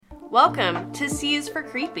Welcome to C is for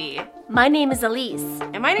Creepy. My name is Elise.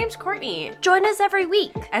 And my name's Courtney. Join us every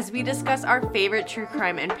week as we discuss our favorite true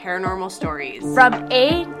crime and paranormal stories. From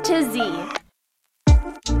A to Z.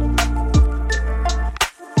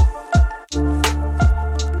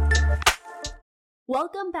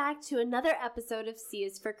 Welcome back to another episode of C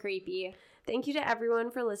is for Creepy. Thank you to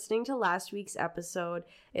everyone for listening to last week's episode.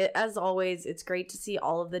 As always, it's great to see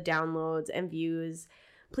all of the downloads and views.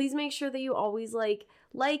 Please make sure that you always like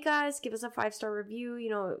us, give us a 5-star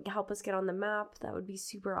review, help us get on the map. That would be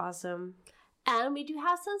super awesome. And we do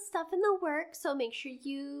have some stuff in the works, so make sure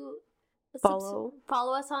you follow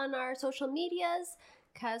us on our social medias,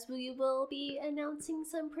 because we will be announcing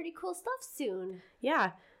some pretty cool stuff soon.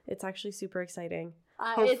 Yeah, it's actually super exciting.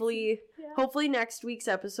 Hopefully next week's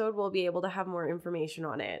episode we'll be able to have more information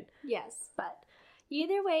on it. Yes, but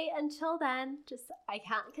either way, until then, I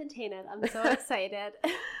can't contain it. I'm so excited.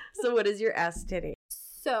 So what is your S today?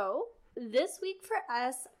 So, this week for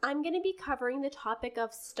us, I'm going to be covering the topic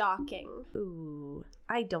of stalking. Ooh,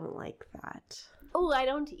 I don't like that. Oh, I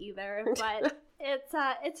don't either, but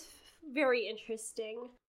it's very interesting.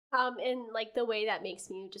 In like the way that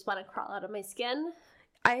makes me just want to crawl out of my skin.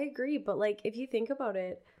 I agree, but if you think about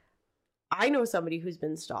it, I know somebody who's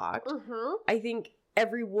been stalked. Mm-hmm. I think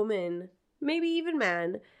every woman, maybe even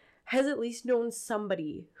man, has at least known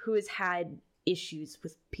somebody who has had issues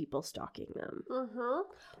with people stalking them. Mm-hmm.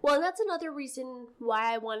 Well, and that's another reason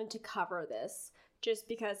why I wanted to cover this, just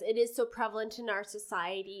because it is so prevalent in our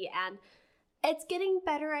society, and it's getting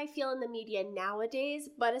better, I feel, in the media nowadays,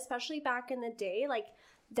 but especially back in the day,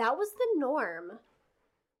 that was the norm.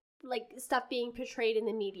 Stuff being portrayed in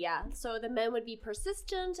the media. So the men would be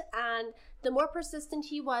persistent, and the more persistent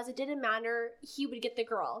he was, it didn't matter, he would get the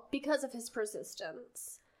girl because of his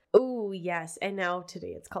persistence. Oh, yes. And now today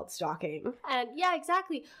it's called stalking. And yeah,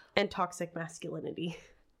 exactly. And toxic masculinity.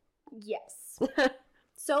 Yes.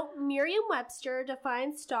 So Merriam-Webster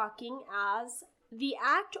defines stalking as the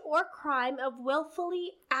act or crime of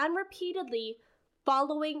willfully and repeatedly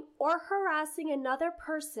following or harassing another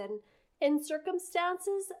person in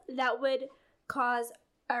circumstances that would cause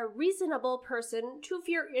a reasonable person to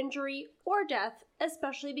fear injury or death,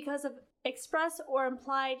 especially because of express or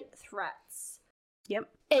implied threats. Yep.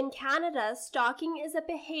 In Canada, stalking is a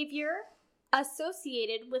behavior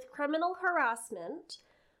associated with criminal harassment,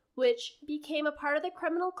 which became a part of the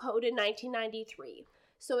criminal code in 1993.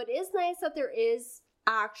 So it is nice that there is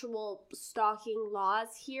actual stalking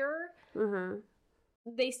laws here. Mm-hmm.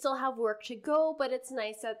 They still have work to go, but it's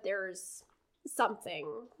nice that there's something,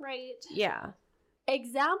 right? Yeah.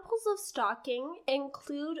 Examples of stalking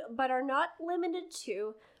include, but are not limited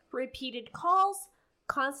to, repeated calls,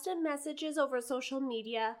 constant messages over social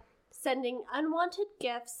media, sending unwanted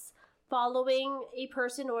gifts, following a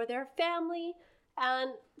person or their family,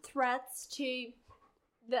 and threats to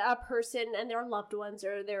a person and their loved ones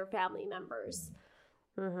or their family members.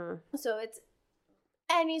 Mm-hmm. So it's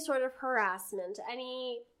any sort of harassment,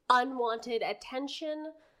 any unwanted attention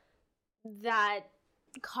that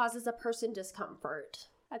causes a person discomfort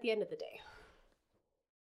at the end of the day.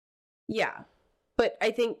 Yeah. But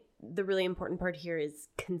I think the really important part here is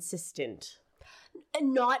consistent.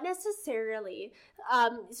 Not necessarily.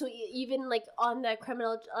 So even on the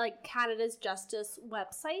criminal, Canada's Justice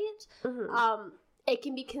website, Mm-hmm. It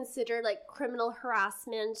can be considered criminal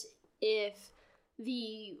harassment if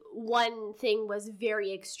the one thing was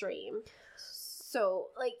very extreme. So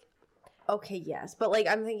Okay, yes. But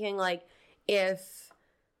I'm thinking if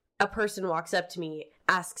a person walks up to me,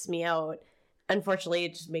 asks me out, unfortunately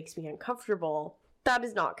it just makes me uncomfortable, that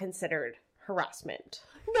is not considered harassment.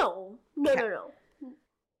 No.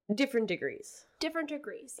 Different degrees. Different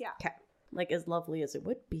degrees, yeah. Okay. As lovely as it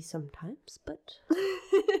would be sometimes, but...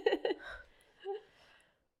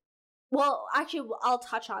 Well, actually, I'll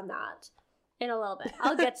touch on that in a little bit.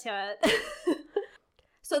 I'll get to it.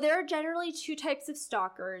 So there are generally two types of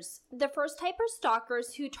stalkers. The first type are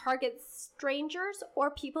stalkers who target strangers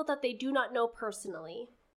or people that they do not know personally.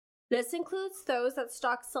 This includes those that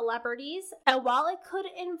stalk celebrities, and while it could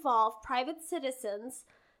involve private citizens,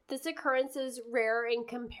 this occurrence is rare in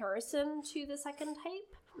comparison to the second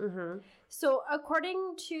type. Mm-hmm. So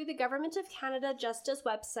according to the Government of Canada Justice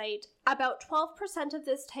website, about 12% of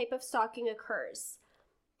this type of stalking occurs.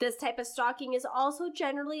 This type of stalking is also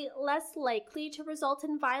generally less likely to result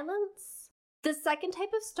in violence. The second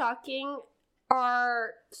type of stalking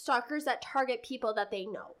are stalkers that target people that they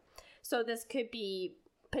know. So this could be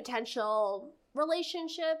potential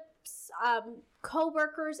relationships,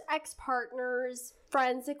 co-workers, ex-partners,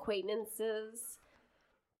 friends, acquaintances.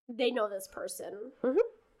 They know this person. Mm-hmm.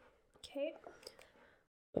 Okay.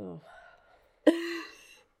 Oh.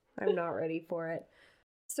 I'm not ready for it.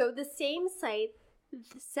 So the same site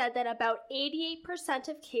said that about 88%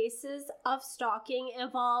 of cases of stalking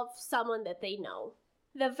involve someone that they know.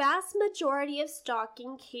 The vast majority of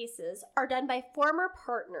stalking cases are done by former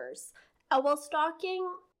partners, and while stalking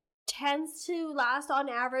tends to last on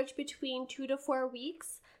average between 2 to 4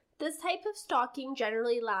 weeks, this type of stalking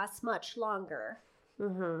generally lasts much longer.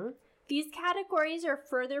 These categories are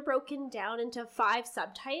further broken down into 5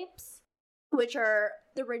 subtypes, which are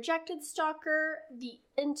the rejected stalker, the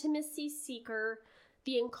intimacy seeker,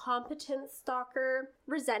 the incompetent stalker,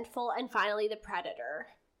 resentful, and finally the predator.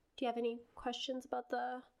 Do you have any questions about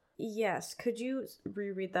the... Yes, could you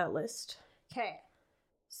reread that list? Okay.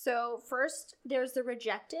 So first, there's the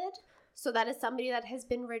rejected. So that is somebody that has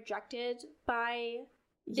been rejected by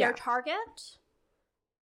their target.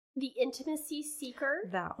 The intimacy seeker.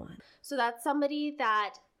 That one. So that's somebody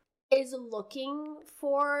that is looking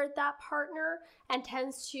for that partner and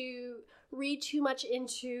tends to read too much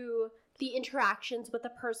into the interactions with the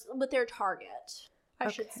person, with their target, I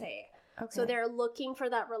should say. Okay. So they're looking for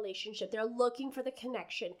that relationship. They're looking for the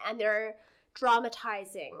connection, and they're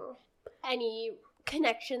dramatizing any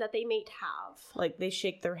connection that they may have. Like they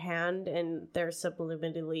shake their hand and they're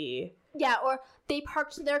subliminally... Yeah, or they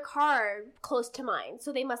parked their car close to mine,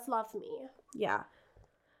 so they must love me. Yeah.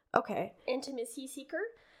 Okay. Intimacy seeker.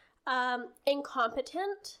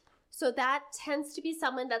 Incompetent. So that tends to be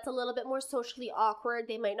someone that's a little bit more socially awkward.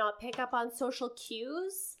 They might not pick up on social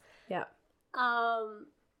cues. Yeah.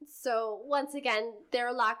 So once again,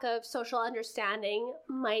 their lack of social understanding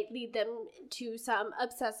might lead them to some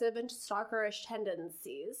obsessive and stalkerish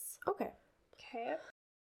tendencies. Okay.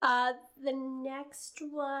 The next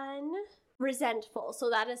one, resentful. So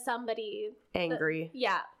that is somebody... Angry.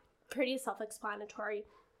 Pretty self-explanatory.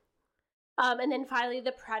 And then finally,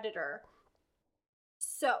 the predator.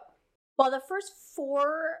 So, while the first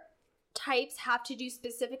 4 types have to do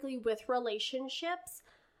specifically with relationships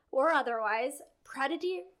or otherwise,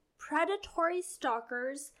 predatory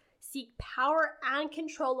stalkers seek power and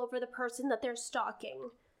control over the person that they're stalking.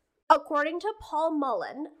 According to Paul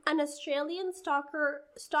Mullen, an Australian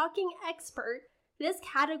stalking expert, this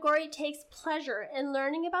category takes pleasure in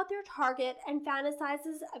learning about their target and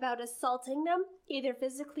fantasizes about assaulting them, either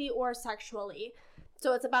physically or sexually.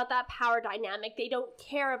 So it's about that power dynamic. They don't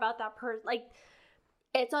care about that person. Like,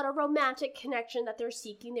 it's not a romantic connection that they're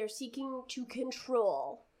seeking. They're seeking to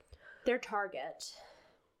control their target.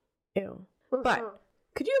 Ew. But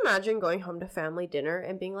could you imagine going home to family dinner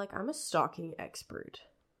and being like, I'm a stalking expert?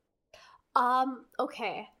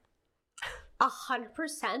 Okay.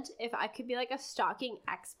 100% if I could be like a stalking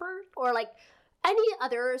expert or like any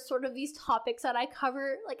other sort of these topics that I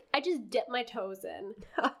cover, like I just dip my toes in.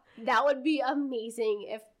 That would be amazing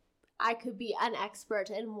if I could be an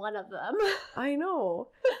expert in one of them. I know.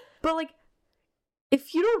 But like,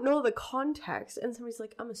 if you don't know the context and somebody's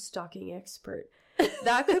like, I'm a stalking expert,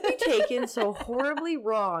 that could be taken so horribly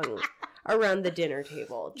wrong around the dinner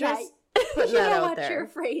table. Just put that out there. You're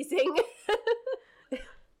phrasing.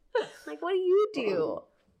 Like, what do you do?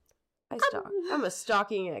 I'm a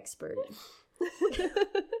stalking expert.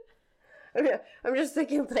 I'm just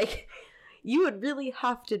thinking, like, you would really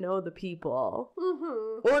have to know the people.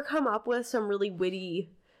 Or come up with some really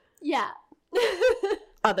witty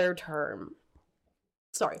other term.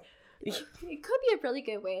 Sorry. It could be a really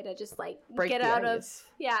good way to just, like, get out of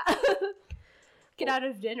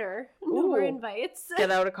dinner. No more invites.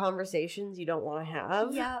 Get out of conversations you don't want to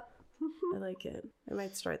have. Yeah. I like it. I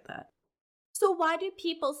might start that. So why do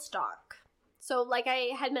people stalk? So like I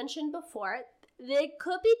had mentioned before, they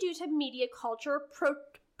could be due to media culture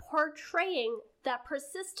portraying that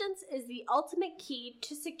persistence is the ultimate key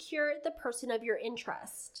to secure the person of your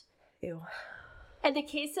interest. Ew. In the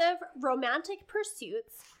case of romantic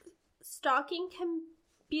pursuits, stalking can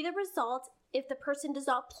be the result if the person does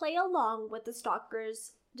not play along with the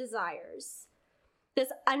stalker's desires.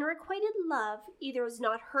 This unrequited love either is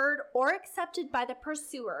not heard or accepted by the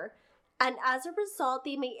pursuer, and as a result,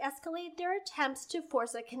 they may escalate their attempts to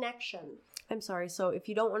force a connection. I'm sorry, so if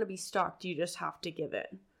you don't want to be stalked, you just have to give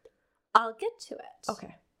it. I'll get to it.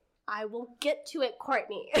 Okay. I will get to it,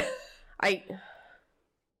 Courtney.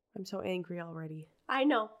 I'm so angry already. I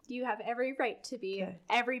know. You have every right to be. Okay.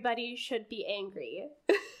 Everybody should be angry.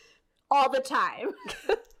 All the time.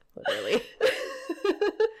 Literally.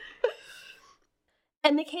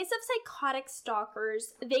 In the case of psychotic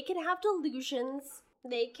stalkers, they can have delusions.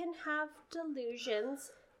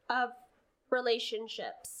 Of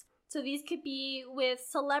relationships. So these could be with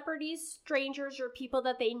celebrities, strangers, or people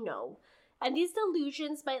that they know. And these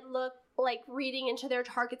delusions might look like reading into their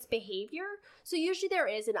target's behavior. So usually there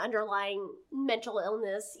is an underlying mental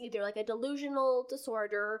illness, either like a delusional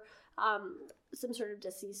disorder, some sort of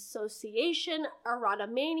dissociation,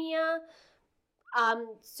 erotomania.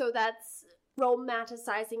 So that's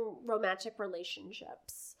romanticizing romantic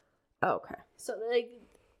relationships. Oh, okay. So like,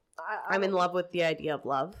 I'm in love with the idea of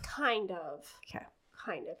love. Kind of. Okay.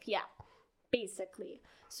 Kind of, yeah. Basically.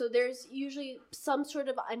 So there's usually some sort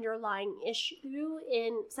of underlying issue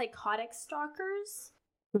in psychotic stalkers.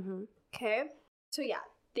 Mm-hmm. Okay. So yeah,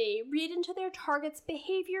 they read into their target's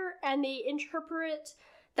behavior and they interpret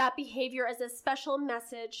that behavior as a special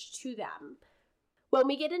message to them. When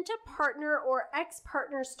we get into partner or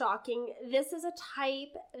ex-partner stalking, this is a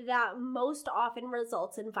type that most often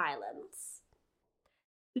results in violence.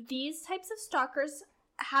 These types of stalkers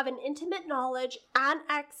have an intimate knowledge and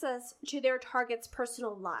access to their target's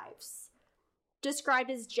personal lives. Described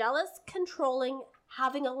as jealous, controlling,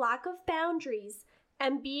 having a lack of boundaries,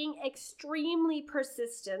 and being extremely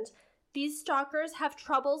persistent, these stalkers have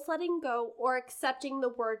troubles letting go or accepting the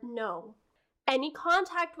word no. Any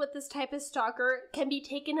contact with this type of stalker can be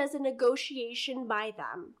taken as a negotiation by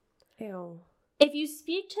them. Ew. If you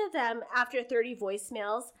speak to them after 30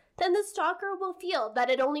 voicemails, then the stalker will feel that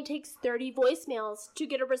it only takes 30 voicemails to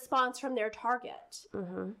get a response from their target.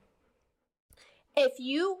 Mm-hmm. If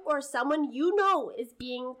you or someone you know is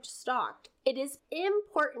being stalked, it is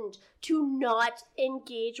important to not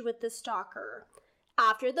engage with the stalker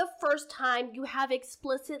after the first time you have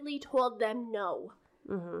explicitly told them no.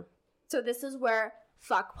 Mm-hmm. So this is where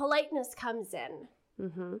fuck politeness comes in.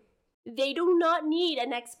 Mm-hmm. They do not need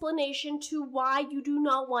an explanation to why you do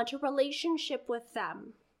not want a relationship with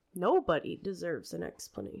them. Nobody deserves an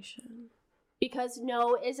explanation. Because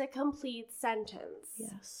no is a complete sentence.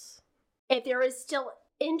 Yes. If there is still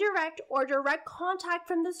indirect or direct contact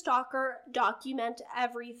from the stalker, document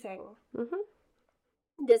everything.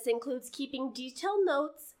 Mm-hmm. This includes keeping detailed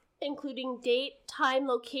notes, including date, time,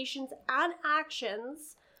 locations, and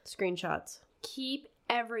actions. Screenshots. Keep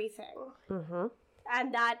everything. Mm-hmm.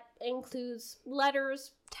 And that includes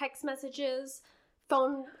letters, text messages,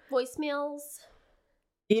 phone voicemails.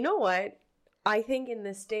 You know what? I think in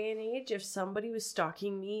this day and age, if somebody was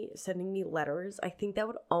stalking me, sending me letters, I think that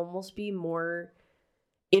would almost be more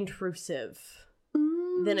intrusive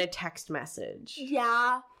than a text message.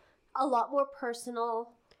 Yeah. A lot more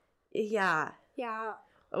personal. Yeah. Yeah.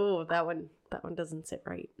 Oh, that one doesn't sit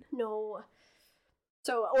right. No.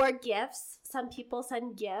 So, or gifts. Some people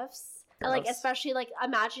send gifts. Gross. Like, especially, like,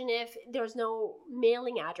 imagine if there's no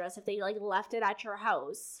mailing address, if they, like, left it at your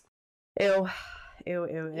house. Ew. Ew,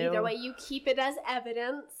 ew, ew. Either way, you keep it as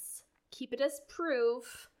evidence, keep it as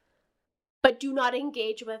proof, but do not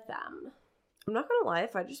engage with them. I'm not gonna lie,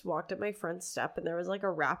 if I just walked up my front step and there was, like,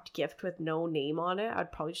 a wrapped gift with no name on it,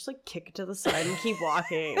 I'd probably just, like, kick it to the side and keep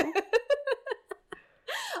walking.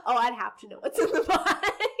 Oh, I'd have to know what's in the box.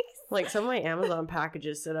 Like, some of my Amazon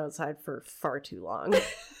packages sit outside for far too long.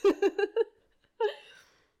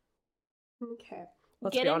 Okay.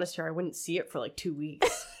 Let's be honest here, I wouldn't see it for like 2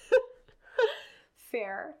 weeks.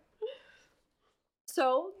 Fair.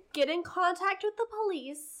 So, get in contact with the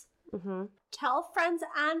police. Mm-hmm. Tell friends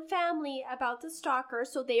and family about the stalker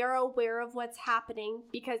so they are aware of what's happening,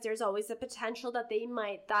 because there's always a potential that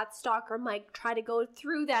that stalker might try to go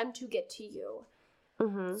through them to get to you.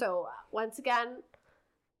 Mm-hmm. So, once again,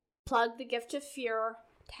 plug The Gift of Fear,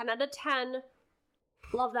 10 out of 10.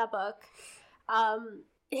 Love that book.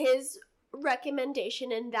 His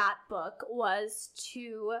recommendation in that book was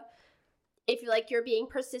to, if you're being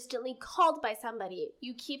persistently called by somebody,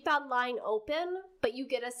 you keep that line open, but you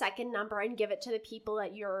get a second number and give it to the people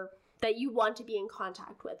that you want to be in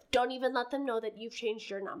contact with. Don't even let them know that you've changed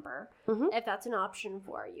your number, if that's an option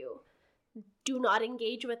for you. Do not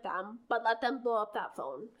engage with them, but let them blow up that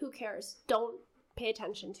phone. Who cares? Don't pay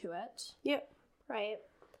attention to it. Yeah. Right?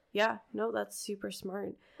 Yeah. No, that's super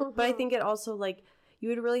smart. Mm-hmm. But I think it also, like, you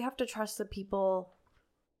would really have to trust the people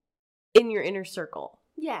in your inner circle.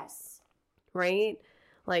 Yes. Right?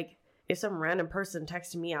 Like, if some random person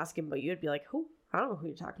texted me asking about you, I'd be like, who? I don't know who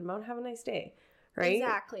you're talking about. Have a nice day. Right?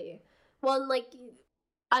 Exactly. Well, and, like,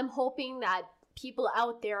 I'm hoping that people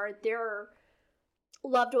out there, their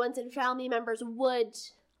loved ones and family members would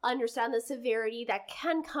understand the severity that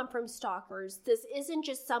can come from stalkers. This isn't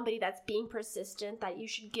just somebody that's being persistent that you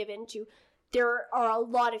should give in to. There are a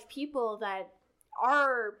lot of people that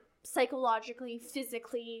are psychologically,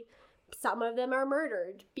 physically, some of them are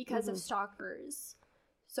murdered because of stalkers.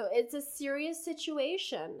 So it's a serious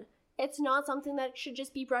situation. It's not something that should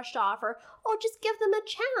just be brushed off or, oh, just give them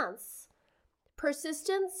a chance.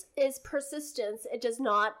 Persistence is persistence. It does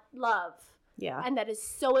not love. Yeah. And that is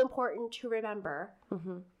so important to remember.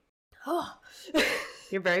 Mm-hmm. Oh.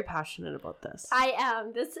 You're very passionate about this. I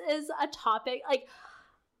am. This is a topic, like,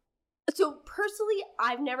 so personally,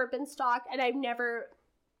 I've never been stalked, and I've never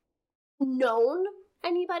known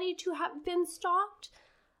anybody to have been stalked,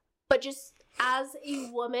 but just as a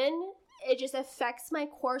woman, it just affects my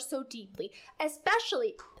core so deeply,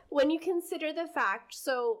 especially when you consider the fact,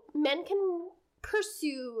 so men can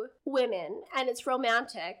pursue women, and it's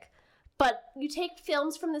romantic, but you take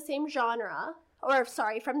films from the same genre, or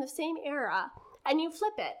sorry, from the same era, and you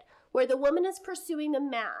flip it, where the woman is pursuing the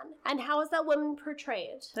man. And how is that woman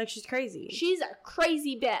portrayed? Like, she's crazy. She's a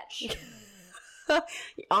crazy bitch.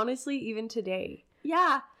 Honestly, even today.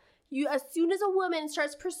 Yeah. As soon as a woman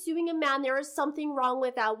starts pursuing a man, there is something wrong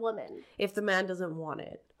with that woman. If the man doesn't want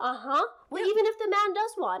it. Uh-huh. Well, even if the man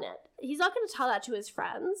does want it, he's not going to tell that to his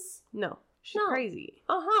friends. No. She's crazy.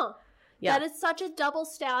 Uh-huh. Yeah. That is such a double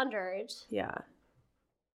standard. Yeah.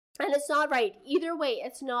 And it's not right. Either way,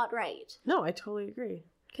 it's not right. No, I totally agree.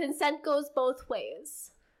 Consent goes both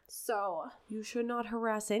ways. So. You should not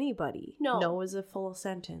harass anybody. No. No is a full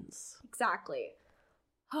sentence. Exactly.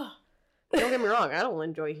 Don't get me wrong. I don't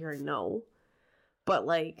enjoy hearing no. But,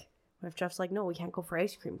 like, if Jeff's like, no, we can't go for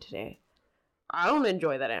ice cream today. I don't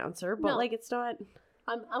enjoy that answer. But, like, it's not.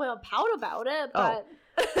 I'm going to pout about it, but.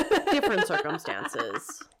 Different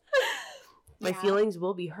circumstances. My feelings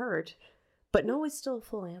will be hurt. But no is still a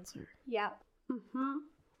full answer. Yeah. Mm-hmm.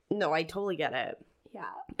 No, I totally get it. Yeah.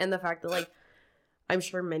 And the fact that, like, I'm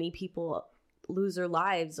sure many people lose their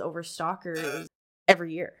lives over stalkers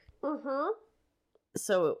every year. Mm-hmm.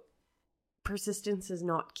 So, persistence is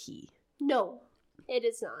not key. No, it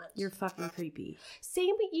is not. You're fucking creepy.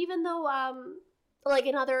 Same, even though, like,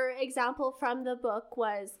 another example from the book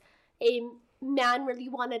was a man really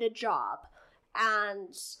wanted a job,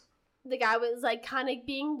 and the guy was, like, kind of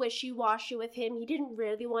being wishy-washy with him. He didn't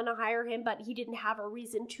really want to hire him, but he didn't have a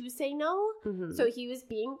reason to say no. Mm-hmm. So he was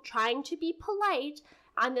trying to be polite,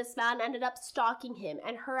 and this man ended up stalking him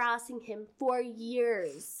and harassing him for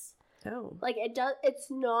years. Oh. Like, it's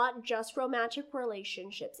not just romantic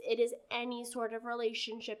relationships. It is any sort of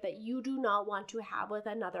relationship that you do not want to have with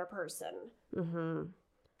another person. Mm-hmm.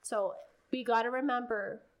 So we got to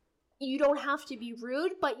remember, you don't have to be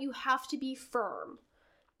rude, but you have to be firm.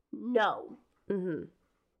 No. Mm-hmm.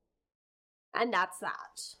 And that's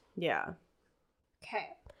that. Yeah. Okay.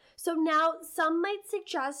 So now some might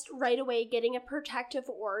suggest right away getting a protective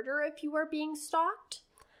order if you are being stalked.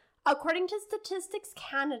 According to Statistics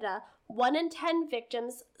Canada, 1 in 10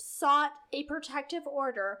 victims sought a protective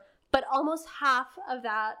order, but almost half of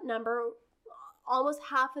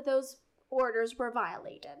those orders were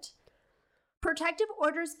violated. Protective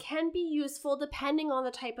orders can be useful depending on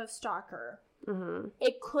the type of stalker. Mm-hmm.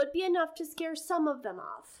 It could be enough to scare some of them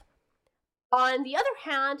off. On the other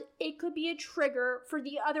hand, it could be a trigger for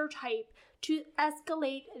the other type to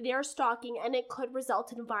escalate their stalking, and it could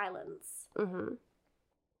result in violence. Mm-hmm.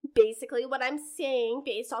 Basically, what I'm saying,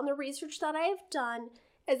 based on the research that I have done,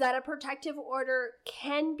 is that a protective order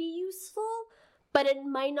can be useful, but it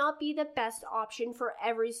might not be the best option for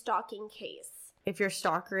every stalking case. If your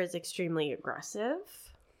stalker is extremely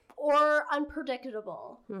aggressive. Or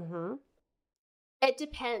unpredictable. Mm-hmm. It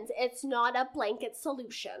depends. It's not a blanket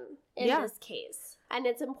solution in this case. And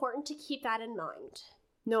it's important to keep that in mind.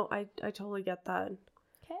 No, I totally get that.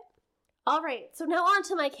 Okay. All right. So now on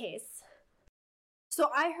to my case. So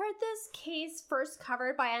I heard this case first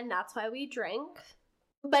covered by And That's Why We Drink,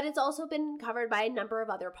 but it's also been covered by a number of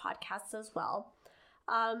other podcasts as well.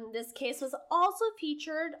 This case was also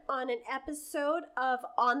featured on an episode of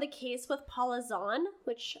On the Case with Paula Zahn,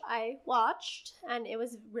 which I watched, and it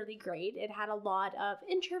was really great. It had a lot of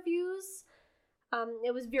interviews.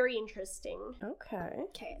 It was very interesting.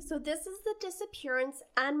 Okay, so this is the disappearance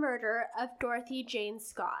and murder of Dorothy Jane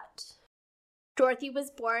Scott. Dorothy was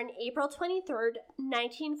born April 23rd,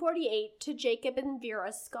 1948, to Jacob and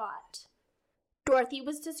Vera Scott. Dorothy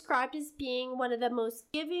was described as being one of the most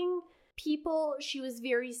giving people. She was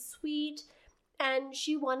very sweet, and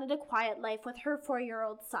she wanted a quiet life with her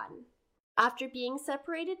 4-year-old son. After being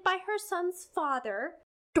separated by her son's father,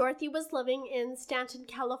 Dorothy was living in Stanton,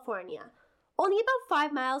 California, only about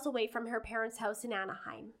 5 miles away from her parents' house in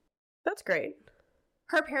Anaheim. That's great.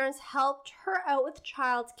 Her parents helped her out with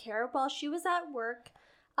childcare while she was at work.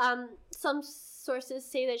 Some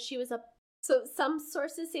sources say that she was a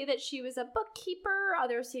bookkeeper.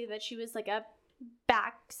 Others say that she was like a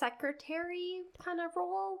back secretary kind of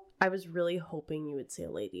role. I was really hoping you would say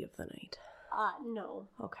a lady of the night. No.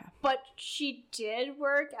 Okay. But she did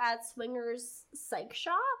work at Swinger's Psych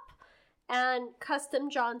Shop and Custom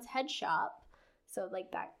John's Head Shop. So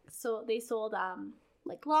like that. So they sold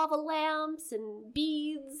like lava lamps and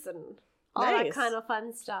beads and all that kind of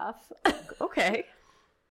fun stuff. Okay.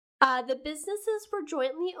 The businesses were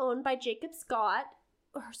jointly owned by Jacob Scott,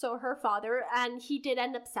 so her father, and he did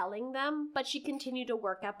end up selling them, but she continued to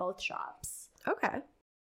work at both shops. Okay.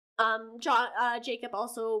 Jacob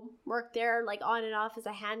also worked there, like on and off as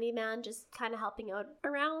a handyman, just kind of helping out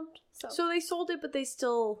around. So they sold it, but they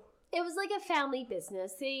still... It was like a family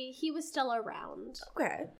business. He was still around.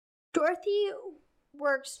 Okay. Dorothy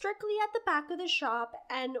worked strictly at the back of the shop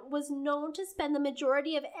and was known to spend the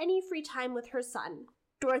majority of any free time with her son.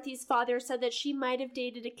 Dorothy's father said that she might have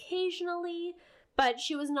dated occasionally, but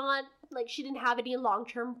she was not, like, she didn't have any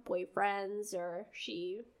long-term boyfriends, or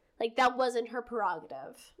that wasn't her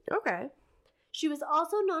prerogative. Okay. She was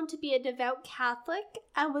also known to be a devout Catholic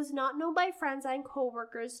and was not known by friends and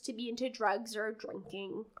co-workers to be into drugs or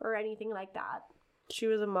drinking or anything like that. She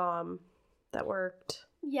was a mom that worked.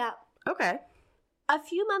 Yeah. Okay. A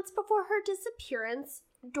few months before her disappearance,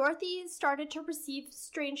 Dorothy started to receive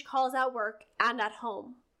strange calls at work and at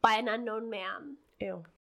home by an unknown man. Ew.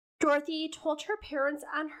 Dorothy told her parents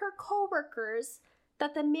and her co-workers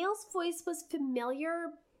that the male's voice was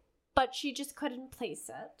familiar, but she just couldn't place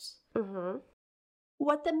it. Mm-hmm.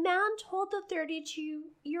 What the man told the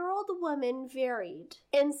 32-year-old woman varied.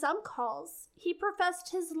 In some calls, he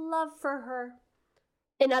professed his love for her.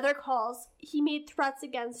 In other calls, he made threats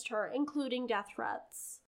against her, including death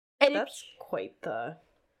threats. And that's quite the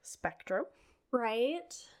spectrum.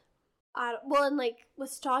 Right? Well, and like with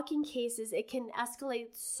stalking cases, it can escalate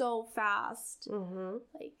so fast. Mm-hmm.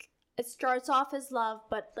 Like, it starts off as love,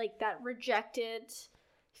 but like that rejected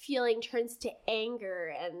feeling turns to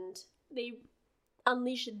anger, and they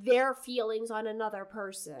unleash their feelings on another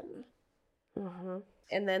person. Mm-hmm.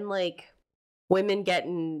 And then like women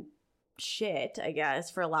getting shit, I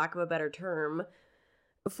guess, for lack of a better term,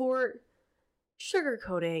 for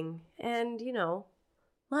sugarcoating and, you know,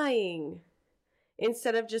 lying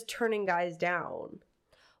instead of just turning guys down.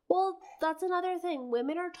 Well, that's another thing.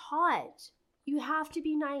 Women are taught you have to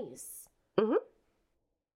be nice. Mm-hmm.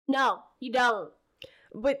 No, you don't.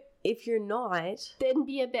 But if you're not, then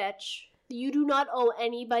be a bitch. You do not owe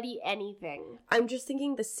anybody anything. I'm just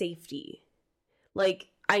thinking the safety. Like,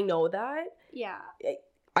 I know that. Yeah.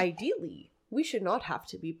 Ideally, we should not have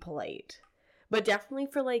to be polite. But definitely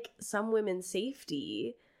for, like, some women's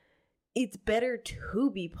safety, it's better to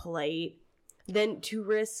be polite than to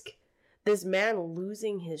risk this man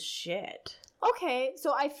losing his shit. Okay,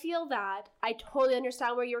 so I feel that. I totally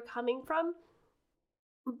understand where you're coming from.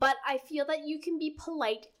 But I feel that you can be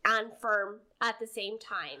polite and firm at the same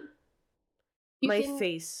time. My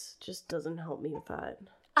face just doesn't help me with that.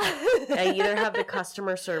 I either have the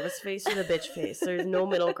customer service face or the bitch face. There's no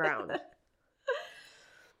middle ground.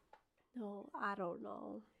 No, I don't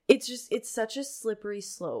know. It's such a slippery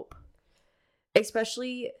slope.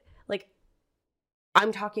 Especially, like,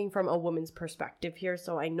 I'm talking from a woman's perspective here,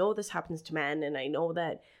 so I know this happens to men, and I know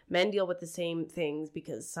that men deal with the same things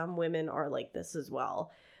because some women are like this as well.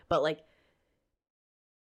 But, like,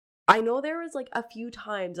 I know there was, like, a few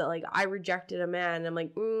times that, like, I rejected a man, and I'm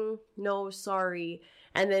like, no, sorry.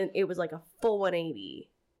 And then it was, like, a full 180.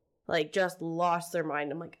 Like, just lost their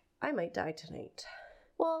mind. I'm like, I might die tonight.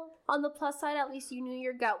 Well, on the plus side, at least you knew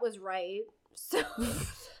your gut was right. So,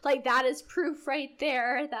 like, that is proof right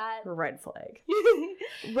there that... Red flag.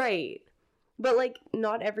 Right. But, like,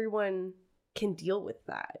 not everyone can deal with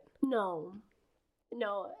that. No,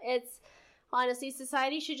 it's... Honestly,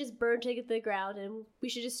 society should just burn to the ground and we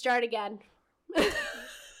should just start again. I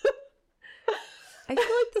feel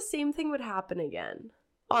like the same thing would happen again.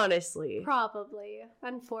 Honestly. Probably.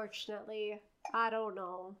 Unfortunately. I don't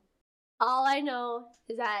know. All I know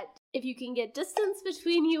is that if you can get distance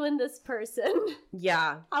between you and this person,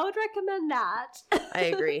 yeah, I would recommend that. I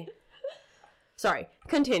agree. Sorry,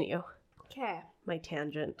 continue. Okay. My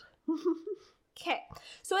tangent. Okay,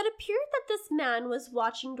 so it appeared that this man was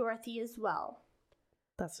watching Dorothy as well.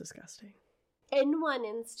 That's disgusting. In one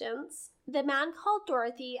instance, the man called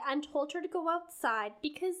Dorothy and told her to go outside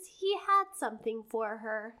because he had something for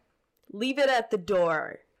her. Leave it at the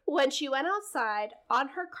door. When she went outside, on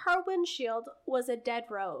her car windshield was a dead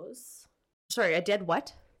rose. Sorry, a dead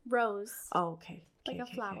what? Rose. Oh, okay. Like a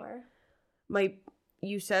flower.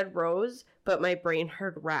 You said rose, but my brain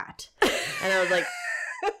heard rat. And I was like...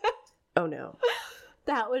 Oh no.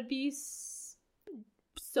 That would be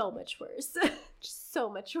so much worse. So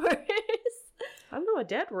much worse. I don't know, a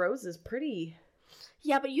dead rose is pretty...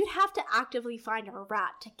 Yeah, but you'd have to actively find a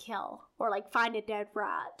rat to kill. Or, like, find a dead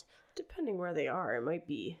rat. Depending where they are, it might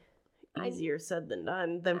be easier said than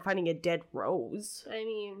done than finding a dead rose. I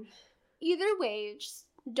mean, either way, just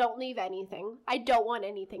don't leave anything. I don't want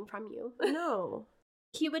anything from you. No.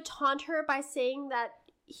 He would taunt her by saying that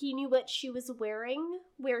he knew what she was wearing,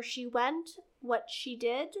 where she went, what she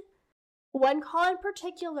did. One call in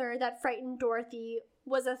particular that frightened Dorothy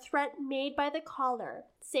was a threat made by the caller,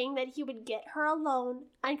 saying that he would get her alone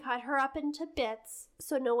and cut her up into bits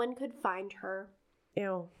so no one could find her.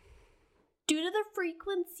 Ew. Due to the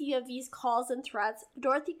frequency of these calls and threats,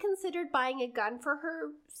 Dorothy considered buying a gun for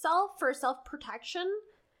herself for self-protection,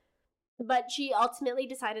 but she ultimately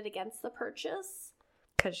decided against the purchase.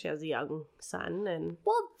 Because she has a young son and...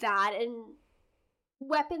 Well, that and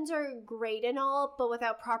weapons are great and all, but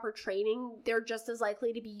without proper training, they're just as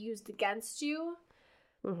likely to be used against you.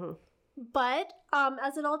 Mm-hmm. But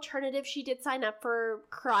as an alternative, she did sign up for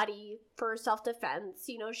karate for self-defense.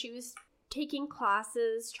 You know, she was taking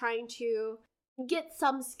classes, trying to get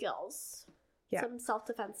some skills, some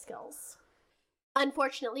self-defense skills.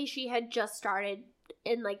 Unfortunately, she had just started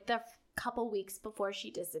in like the couple weeks before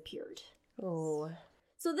she disappeared. Oh.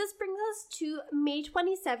 So this brings us to May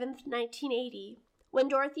 27th, 1980, when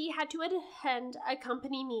Dorothy had to attend a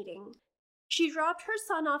company meeting. She dropped her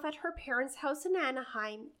son off at her parents' house in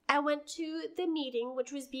Anaheim and went to the meeting,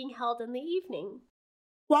 which was being held in the evening.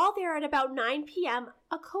 While there at about 9 p.m.,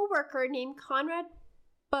 a co-worker named Conrad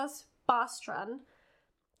Bostron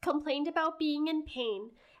complained about being in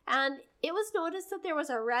pain, and it was noticed that there was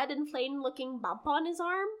a red inflamed-looking bump on his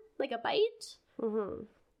arm, like a bite. Mm-hmm.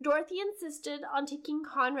 Dorothy insisted on taking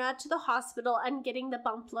Conrad to the hospital and getting the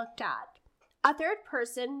bump looked at. A third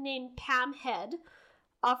person, named Pam Head,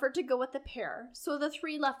 offered to go with the pair, so the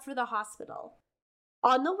three left for the hospital.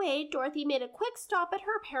 On the way, Dorothy made a quick stop at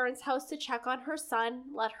her parents' house to check on her son,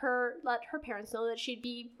 let her parents know that she'd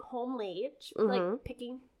be home late, like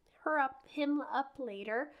picking him up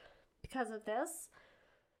later because of this.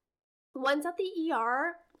 Once at the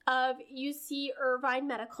ER of UC Irvine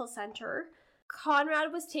Medical Center,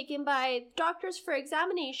 Conrad was taken by doctors for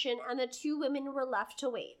examination, and the two women were left to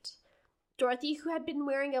wait. Dorothy, who had been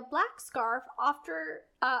wearing a black scarf,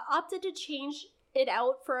 opted to change it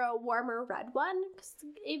out for a warmer red one because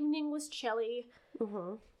the evening was chilly.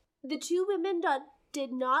 Mm-hmm. The two women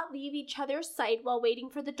did not leave each other's sight while waiting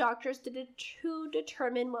for the doctors to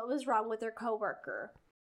determine what was wrong with their co-worker.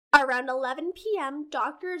 Around 11 p.m.,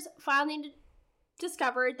 doctors finally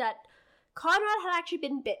discovered that Conrad had actually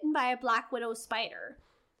been bitten by a black widow spider.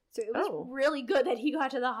 So it was really good that he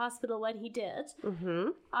got to the hospital when he did. Mm-hmm.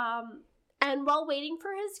 And while waiting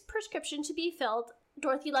for his prescription to be filled,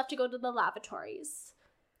 Dorothy left to go to the lavatories.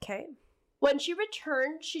 Okay. When she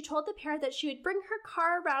returned, she told the pair that she would bring her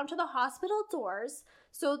car around to the hospital doors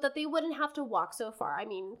so that they wouldn't have to walk so far. I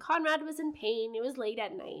mean, Conrad was in pain. It was late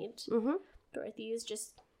at night. Mm-hmm. Dorothy was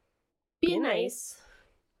just being nice.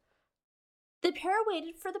 The pair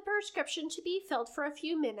waited for the prescription to be filled for a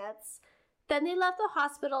few minutes. Then they left the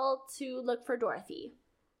hospital to look for Dorothy.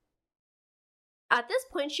 At this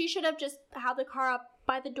point, she should have just had the car up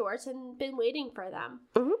by the doors and been waiting for them.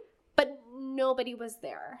 Mm-hmm. But nobody was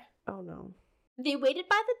there. Oh, no. They waited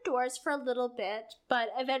by the doors for a little bit, but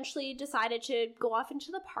eventually decided to go off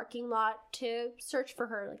into the parking lot to search for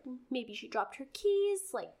her. Like, maybe she dropped her keys.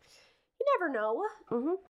 Like, you never know.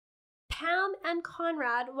 Mm-hmm. Pam and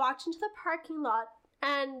Conrad walked into the parking lot,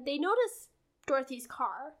 and they noticed Dorothy's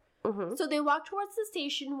car. Mm-hmm. So they walked towards the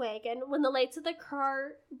station wagon when the lights of the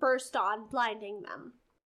car burst on, blinding them.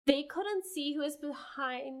 They couldn't see who was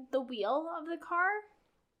behind the wheel of the car,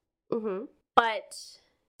 but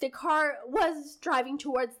the car was driving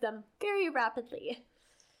towards them very rapidly.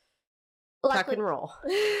 Tuck and roll.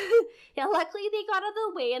 Yeah, luckily they got out of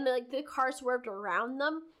the way and the car swerved around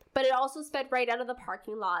them, but it also sped right out of the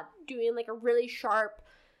parking lot, doing like a really sharp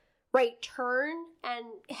right turn and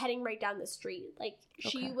heading right down the street. Like,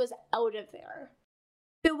 she was out of there.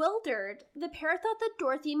 Bewildered, the pair thought that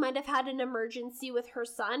Dorothy might have had an emergency with her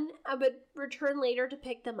son and would return later to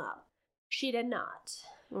pick them up. She did not.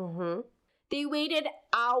 Mm-hmm. They waited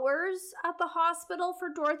hours at the hospital for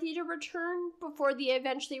Dorothy to return before they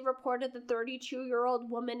eventually reported the 32-year-old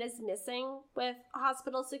woman as missing, with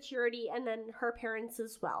hospital security and then her parents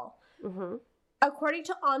as well. Mm-hmm. According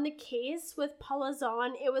to On the Case with Paula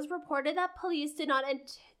Zahn, it was reported that police did not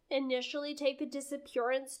initially take the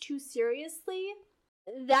disappearance too seriously.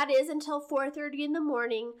 That is until 4:30 in the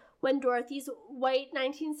morning, when Dorothy's white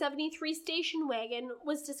 1973 station wagon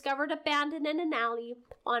was discovered abandoned in an alley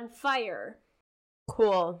on fire.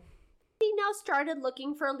 Cool. They now started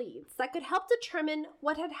looking for leads that could help determine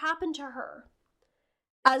what had happened to her.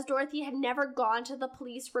 As Dorothy had never gone to the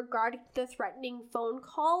police regarding the threatening phone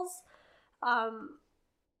calls,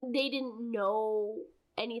 they didn't know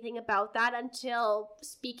anything about that until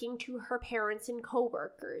speaking to her parents and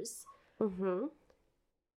coworkers. Mm-hmm.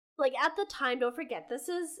 Like, at the time, don't forget, this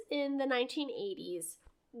is in the 1980s.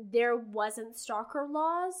 There wasn't stalker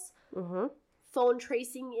laws. Mm-hmm. Phone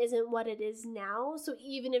tracing isn't what it is now. So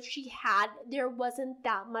even if she had, there wasn't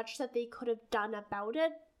that much that they could have done about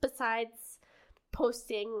it besides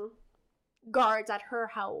posting guards at her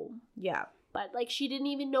home. Yeah. But, like, she didn't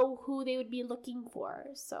even know who they would be looking for,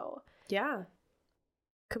 so... Yeah.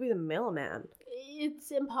 Could be the mailman.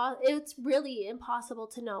 It's really impossible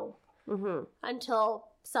to know. Mm-hmm. Until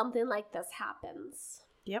something like this happens.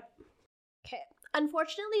 Yep. Okay.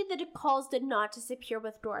 Unfortunately, the calls did not disappear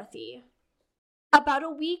with Dorothy. About a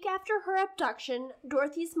week after her abduction,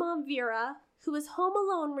 Dorothy's mom, Vera, who was home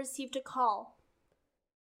alone, received a call.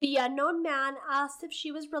 The unknown man asked if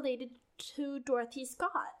she was related to Dorothy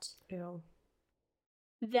Scott. Ew.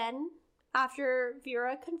 Then, after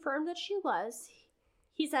Vera confirmed that she was,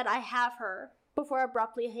 he said, "I have her," before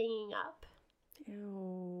abruptly hanging up.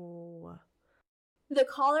 Ew. The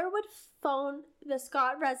caller would phone the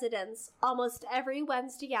Scott residence almost every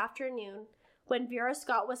Wednesday afternoon when Vera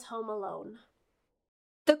Scott was home alone.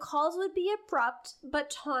 The calls would be abrupt but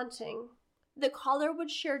taunting. The caller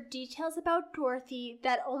would share details about Dorothy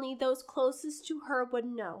that only those closest to her would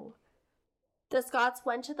know. The Scotts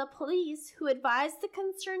went to the police, who advised the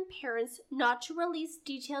concerned parents not to release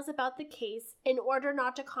details about the case in order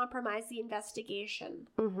not to compromise the investigation.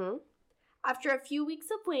 Mm-hmm. After a few weeks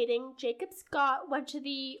of waiting, Jacob Scott went to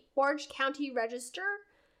the Orange County Register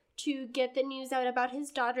to get the news out about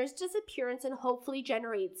his daughter's disappearance and hopefully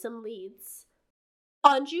generate some leads.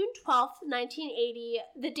 On June 12, 1980,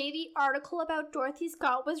 the day the article about Dorothy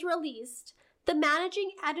Scott was released, the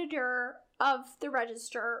managing editor of the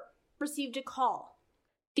Register received a call.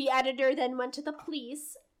 The editor then went to the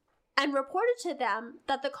police and reported to them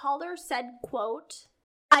that the caller said, quote,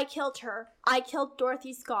 "I killed her. I killed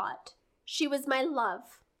Dorothy Scott. She was my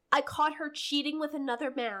love. I caught her cheating with another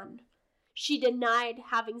man. She denied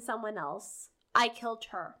having someone else. I killed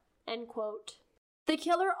her." End quote. The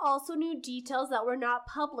killer also knew details that were not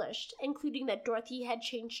published, including that Dorothy had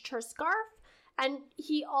changed her scarf, and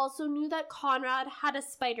he also knew that Conrad had a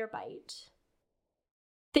spider bite.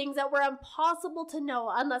 Things that were impossible to know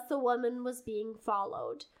unless the woman was being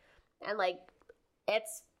followed. And, like, it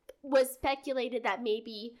was speculated that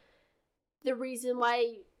maybe the reason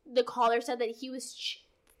why the caller said that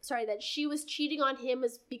that she was cheating on him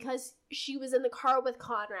is because she was in the car with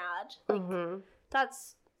Conrad. Like, mm-hmm.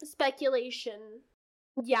 That's speculation.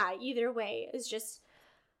 Yeah, either way, it's just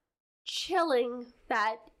chilling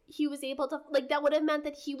that he was able to, like, that would have meant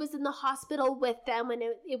that he was in the hospital with them when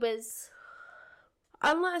it was...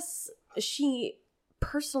 Unless she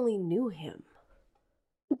personally knew him.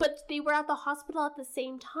 But they were at the hospital at the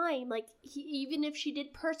same time. Like, even if she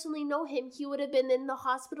did personally know him, he would have been in the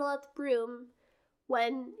hospital at the room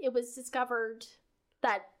when it was discovered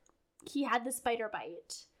that he had the spider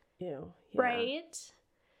bite. Ew. Yeah. Right?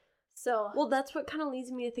 So... Well, that's what kind of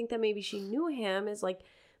leads me to think that maybe she knew him, is like,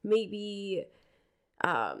 maybe,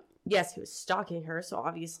 yes, he was stalking her, so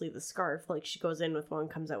obviously the scarf, like, she goes in with one,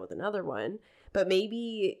 comes out with another one. But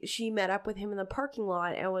maybe she met up with him in the parking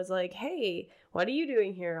lot and was like, "Hey, what are you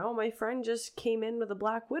doing here?" "Oh, my friend just came in with a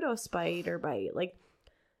black widow spider bite." Like,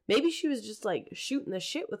 maybe she was just, like, shooting the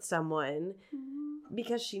shit with someone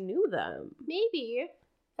because she knew them. Maybe.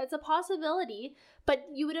 That's a possibility. But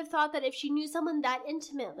you would have thought that if she knew someone that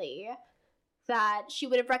intimately, that she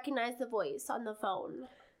would have recognized the voice on the phone.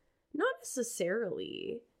 Not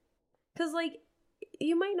necessarily. Because, like,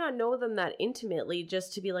 you might not know them that intimately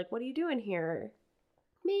just to be like, "What are you doing here?"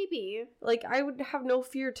 Maybe. Like, I would have no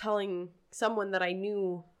fear telling someone that I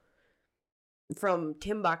knew from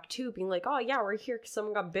Timbuktu, being like, "Oh, yeah, we're here because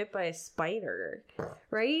someone got bit by a spider."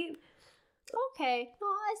 Right? Okay.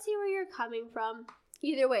 Well, I see where you're coming from.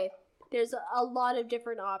 Either way, there's a lot of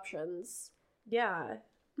different options. Yeah.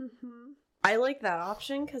 Mm-hmm. I like that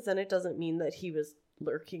option because then it doesn't mean that he was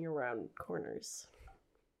lurking around corners.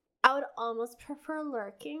 I would almost prefer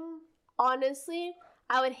lurking. Honestly,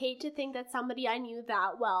 I would hate to think that somebody I knew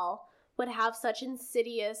that well would have such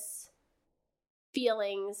insidious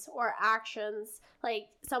feelings or actions. Like,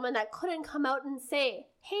 someone that couldn't come out and say,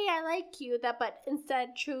 "Hey, I like you," but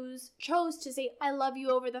instead chose to say, "I love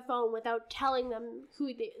you" over the phone without telling them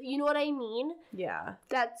who they... You know what I mean? Yeah.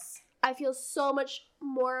 I feel so much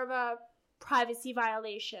more of a privacy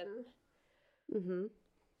violation. Mm-hmm.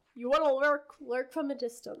 You want to lurk from a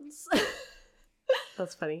distance.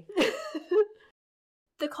 That's funny.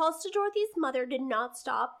 The calls to Dorothy's mother did not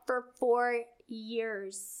stop for 4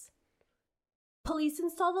 years. Police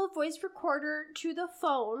installed a voice recorder to the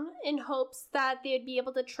phone in hopes that they'd be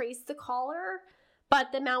able to trace the caller,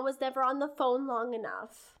 but the man was never on the phone long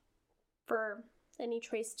enough for any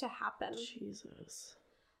trace to happen. Jesus.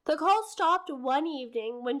 The call stopped one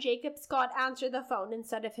evening when Jacob Scott answered the phone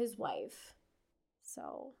instead of his wife.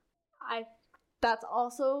 So, that's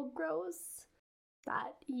also gross.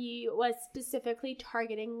 That he was specifically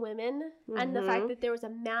targeting women, and the fact that there was a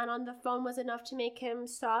man on the phone was enough to make him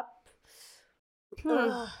stop.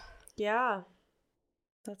 Yeah.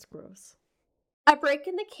 That's gross. A break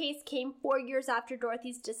in the case came 4 years after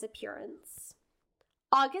Dorothy's disappearance.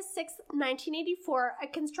 August 6, 1984, a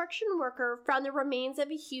construction worker found the remains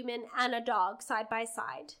of a human and a dog side by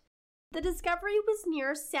side. The discovery was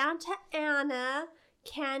near Santa Ana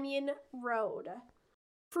Canyon Road.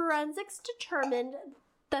 Forensics determined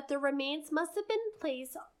that the remains must have been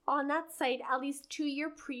placed on that site at least 2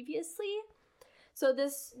 years previously. So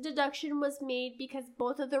this deduction was made because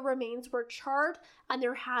both of the remains were charred and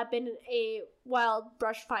there had been a wild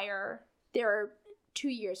brush fire there 2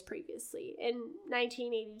 years previously in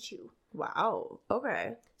 1982. Wow.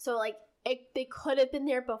 Okay. So they could have been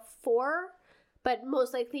there before, but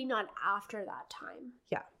most likely not after that time.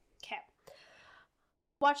 Yeah. Okay.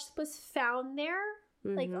 Watch was found there,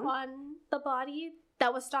 on the body.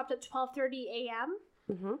 That was stopped at 12:30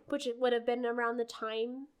 a.m., which it would have been around the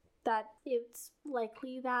time that it's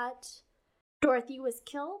likely that Dorothy was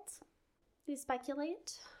killed, they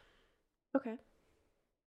speculate. Okay.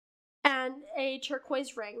 And a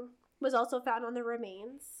turquoise ring was also found on the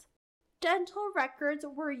remains. Dental records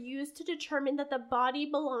were used to determine that the body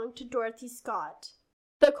belonged to Dorothy Scott.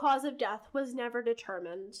 The cause of death was never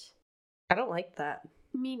determined. I don't like that.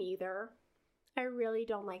 Me neither. I really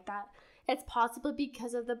don't like that. It's possible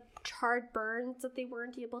because of the charred burns that they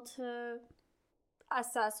weren't able to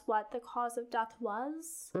assess what the cause of death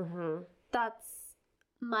was. That's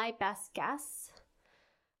my best guess.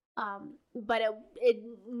 But it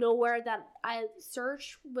nowhere that I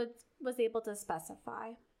searched was able to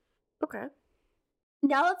specify. Okay.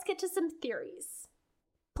 Now let's get to some theories.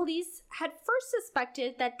 Police had first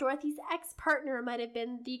suspected that Dorothy's ex-partner might have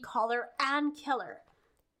been the caller and killer,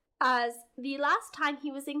 as the last time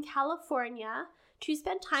he was in California to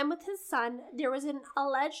spend time with his son, there was an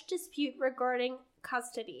alleged dispute regarding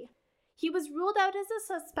custody. He was ruled out as a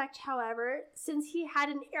suspect, however, since he had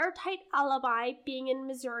an airtight alibi being in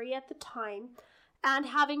Missouri at the time and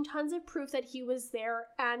having tons of proof that he was there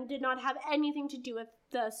and did not have anything to do with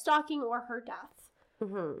the stalking or her death.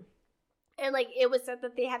 And it was said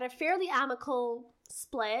that they had a fairly amicable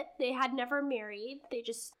split. They had never married. They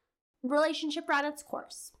just, relationship ran its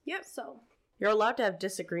course. Yep. So you're allowed to have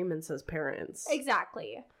disagreements as parents.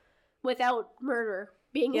 Exactly. Without murder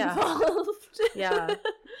being involved. Yeah.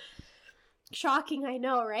 Shocking, I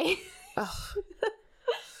know, right? Oh.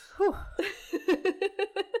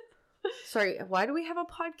 Sorry, why do we have a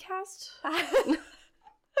podcast?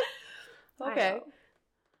 Okay.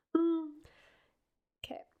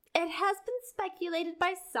 Okay. It has been speculated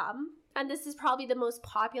by some, and this is probably the most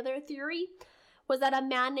popular theory, was that a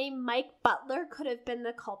man named Mike Butler could have been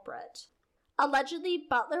the culprit. Allegedly,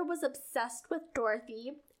 Butler was obsessed with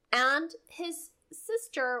Dorothy, and his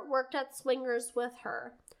sister worked at Swingers with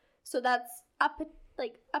her. So that's a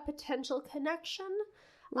potential connection.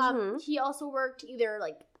 He also worked either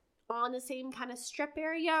on the same kind of strip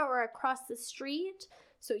area or across the street.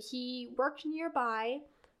 So he worked nearby.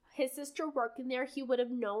 His sister working there, he would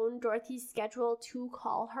have known Dorothy's schedule to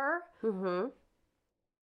call her.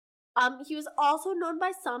 He was also known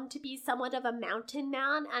by some to be somewhat of a mountain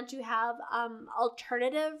man and to have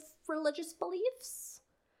alternative religious beliefs.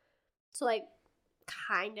 So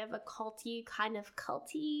kind of occulty, kind of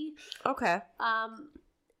culty. Okay.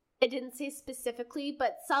 It didn't say specifically,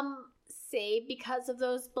 but some say because of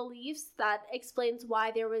those beliefs that explains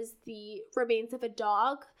why there was the remains of a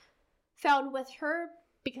dog found with her,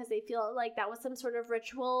 because they feel like that was some sort of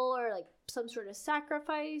ritual or some sort of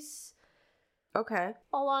sacrifice. Okay.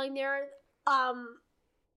 Along there.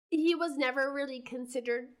 He was never really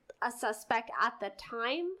considered a suspect at the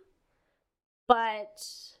time,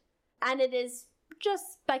 and it is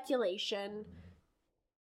just speculation.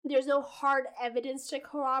 There's no hard evidence to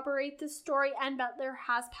corroborate this story, and Butler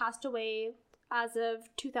has passed away as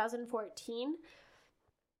of 2014.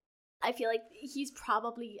 I feel like he's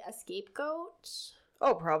probably a scapegoat.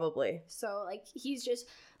 Oh, probably. So, he's just,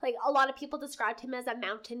 a lot of people described him as a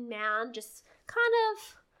mountain man, just kind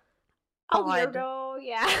of a weirdo,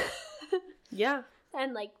 yeah. Yeah.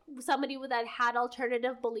 And, somebody that had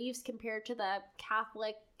alternative beliefs compared to the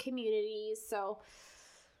Catholic community, so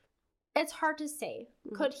it's hard to say.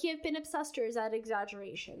 Could he have been obsessed, or is that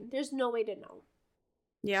exaggeration? There's no way to know.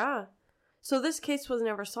 Yeah. So this case was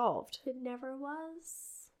never solved. It never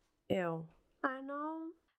was. Ew. I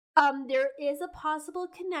know. There is a possible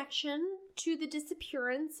connection to the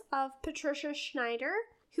disappearance of Patricia Schneider,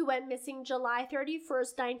 who went missing July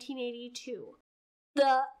 31st, 1982.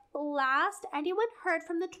 The last anyone heard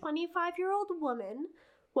from the 25-year-old woman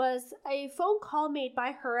was a phone call made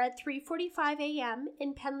by her at 3:45 a.m.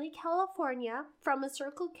 in Penley, California, from a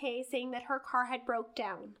Circle K saying that her car had broke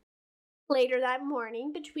down. Later that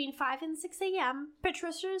morning, between 5 and 6 a.m.,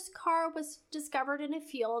 Patricia's car was discovered in a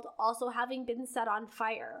field, also having been set on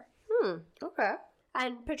fire. Okay.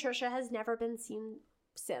 And Patricia has never been seen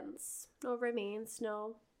since. No remains,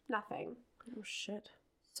 no nothing. Oh, shit.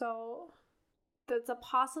 So, that's a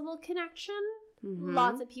possible connection. Mm-hmm.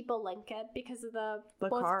 Lots of people link it because of the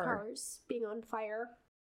both cars being on fire.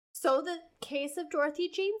 So, the case of Dorothy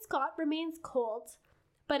Jane Scott remains cold,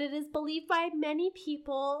 but it is believed by many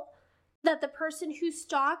people that the person who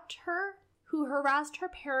stalked her, who harassed her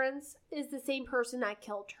parents, is the same person that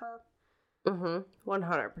killed her.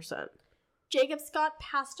 100%. Jacob Scott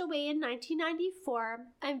passed away in 1994,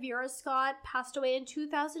 and Vera Scott passed away in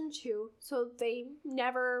 2002, so they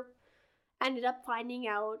never ended up finding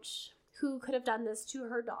out who could have done this to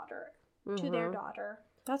her daughter, to their daughter.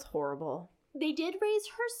 That's horrible. They did raise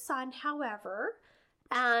her son, however,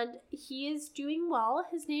 and he is doing well.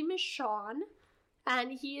 His name is Sean.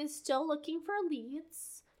 And he is still looking for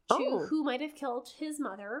leads to who might have killed his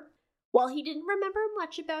mother. While he didn't remember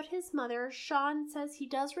much about his mother, Sean says he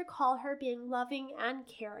does recall her being loving and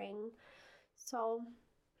caring. So,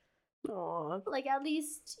 like, at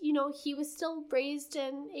least, you know, he was still raised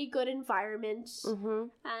in a good environment.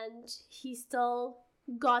 And he still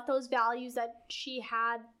got those values that she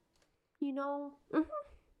had, you know,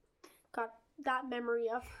 got that memory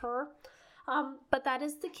of her. But that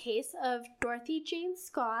is the case of Dorothy Jane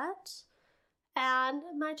Scott and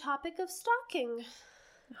my topic of stalking.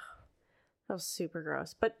 That was super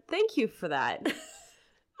gross, but thank you for that.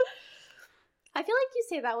 I feel like you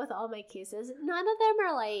say that with all my cases. None of them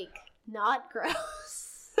are, like, not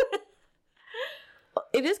gross.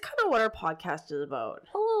 It is kind of what our podcast is about.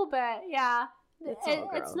 A little bit, yeah.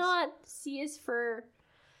 It's not C is for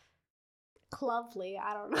lovely.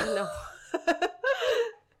 I don't know. No.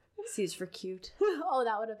 C is for cute. Oh,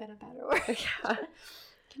 that would have been a better word. Yeah.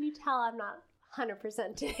 Can you tell I'm not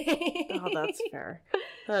 100% today? Oh, that's fair.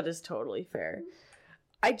 That is totally fair.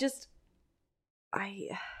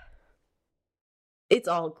 It's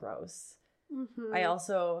all gross. I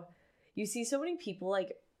also, you see so many people,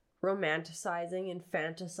 like, romanticizing and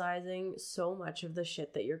fantasizing so much of the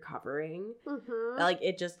shit that you're covering. Like,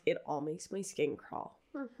 it all makes my skin crawl.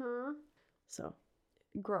 So,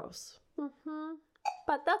 gross.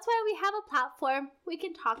 But that's why we have a platform. We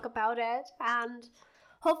can talk about it, and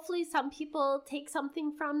hopefully some people take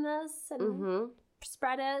something from this and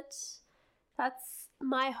spread it. That's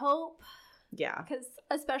my hope. Yeah. Because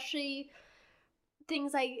especially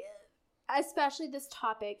this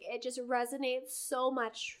topic, it just resonates so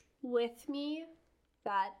much with me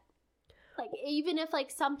that, like, even if,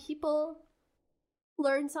 like, some people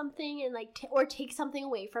learn something and, like, or take something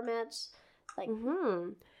away from it, like...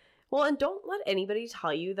 Well, and don't let anybody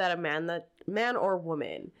tell you that man or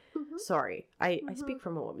woman, sorry, I speak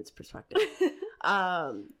from a woman's perspective,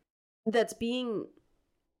 that's being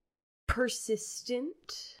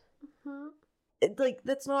persistent, like,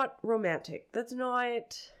 that's not romantic. That's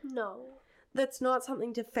not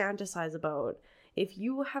something to fantasize about. If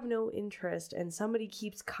you have no interest and somebody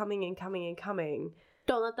keeps coming and coming and coming,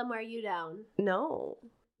 don't let them wear you down. No,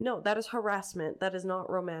 that is harassment. That is not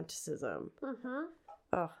romanticism.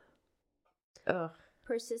 Ugh.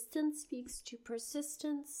 Persistence speaks to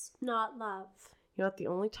persistence, not love. You know what? The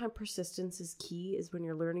only time persistence is key is when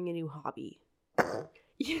you're learning a new hobby.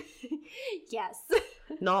 Yes.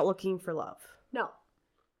 Not looking for love. No.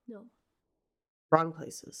 Wrong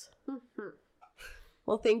places.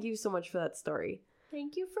 Well, thank you so much for that story.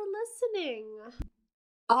 Thank you for listening.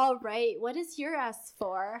 All right. What is your S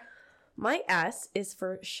for? My S is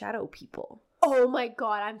for shadow people. Oh my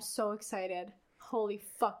god. I'm so excited. Holy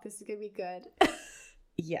fuck, this is gonna be good.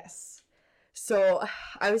 Yes. So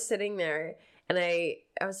I was sitting there and I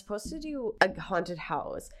was supposed to do a haunted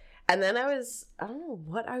house. And then I don't know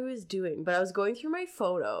what I was doing, but I was going through my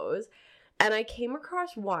photos and I came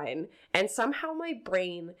across one and somehow my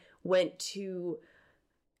brain went to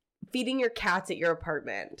feeding your cats at your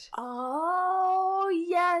apartment. Oh,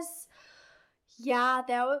 yes. Yeah,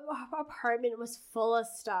 that apartment was full of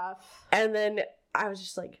stuff. And then I was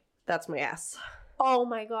just like, that's my ass. Oh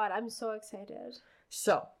my god, I'm so excited.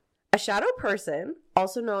 So, A shadow person,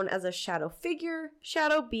 also known as a shadow figure,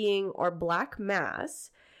 shadow being, or black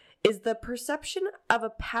mass, is the perception of a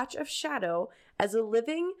patch of shadow as a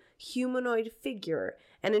living humanoid figure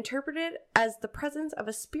and interpreted as the presence of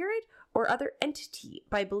a spirit or other entity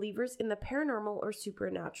by believers in the paranormal or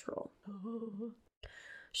supernatural.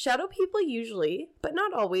 Shadow people usually, but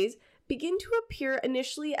not always, begin to appear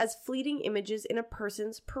initially as fleeting images in a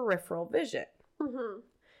person's peripheral vision.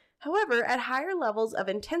 However, at higher levels of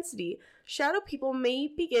intensity, shadow people may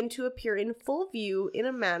begin to appear in full view in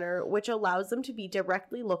a manner which allows them to be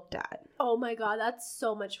directly looked at. Oh my god, that's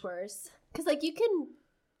so much worse. Because, like, you can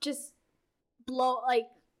just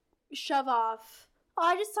shove off, oh,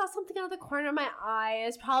 I just saw something out of the corner of my eye.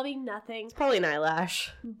 It's probably nothing. It's probably an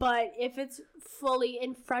eyelash. But if it's fully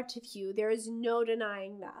in front of you, there is no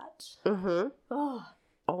denying that.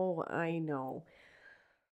 Oh, I know.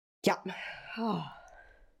 Yeah.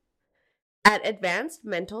 At advanced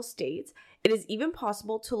mental states, it is even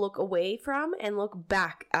possible to look away from and look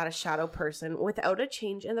back at a shadow person without a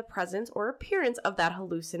change in the presence or appearance of that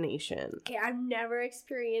hallucination. Okay, I've never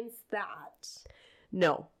experienced that.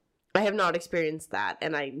 No, I have not experienced that,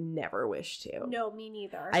 and I never wish to. No, me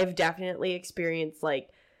neither. I've definitely experienced, like,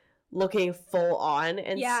 looking full on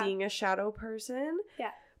and seeing a shadow person.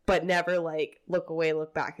 Yeah. But never, like, look away,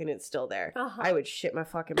 look back, and it's still there. I would shit my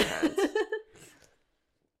fucking pants.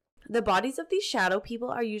 The bodies of these shadow people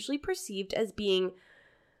are usually perceived as being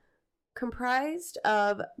comprised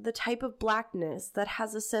of the type of blackness that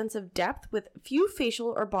has a sense of depth with few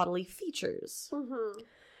facial or bodily features.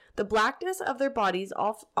 The blackness of their bodies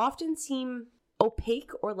often seem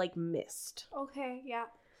opaque or like mist. Okay, yeah.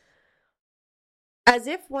 As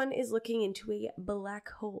if one is looking into a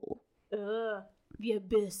black hole. The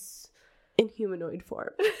abyss. In humanoid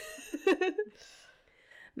form.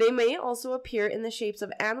 They may also appear in the shapes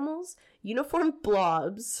of animals, uniform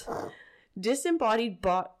blobs, disembodied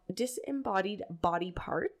body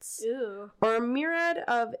parts, or a myriad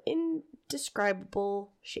of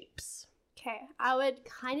indescribable shapes. Okay, I would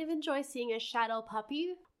kind of enjoy seeing a shadow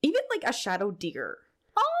puppy. Even like a shadow deer.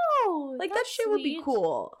 Oh, like that shit would be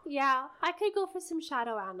cool. Yeah, I could go for some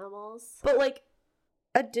shadow animals. But like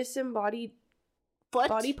a disembodied foot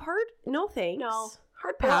body part? No thanks. No.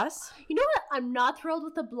 Hard pass. Well, you know what? I'm not thrilled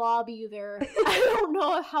with the blob either. I don't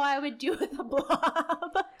know how I would do with a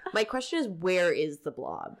blob. My question is, where is the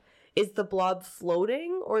blob? Is the blob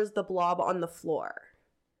floating or is the blob on the floor?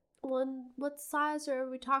 What size are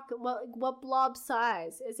we talking? What blob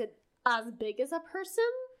size? Is it as big as a person?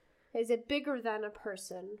 Is it bigger than a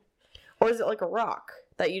person? Or is it like a rock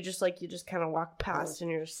that you just kind of walk past and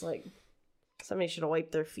you're just like, somebody should have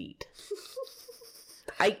wiped their feet?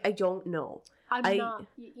 I don't know. I'm not.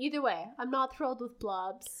 Either way, I'm not thrilled with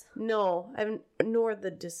blobs. No, nor the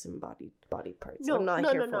disembodied body parts. I'm not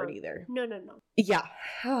here for it either. No. Yeah,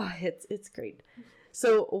 it's great.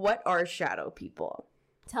 So, what are shadow people?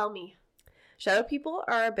 Tell me. Shadow people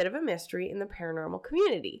are a bit of a mystery in the paranormal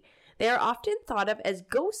community. They are often thought of as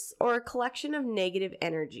ghosts or a collection of negative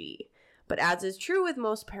energy. But as is true with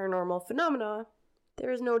most paranormal phenomena,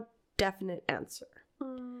 there is no definite answer.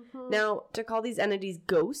 Now, to call these entities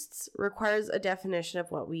ghosts requires a definition of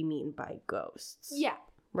what we mean by ghosts. Yeah.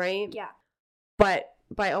 Right? Yeah. But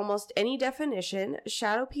by almost any definition,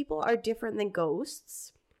 shadow people are different than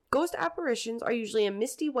ghosts. Ghost apparitions are usually a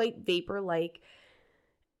misty white vapor-like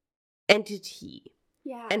entity.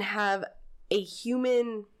 Yeah. And have a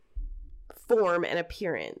human form and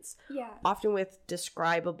appearance. Yeah. Often with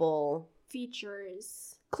describable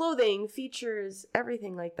features. Clothing, features,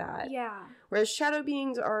 everything like that. Yeah. Whereas shadow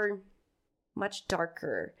beings are much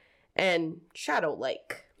darker and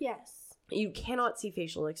shadow-like. Yes. You cannot see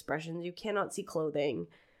facial expressions. You cannot see clothing.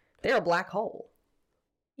 They're a black hole.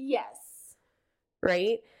 Yes.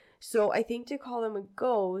 Right? So I think to call them a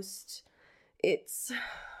ghost, it's...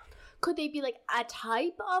 Could they be like a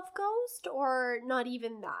type of ghost or not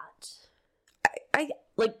even that? I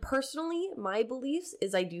like, personally, my beliefs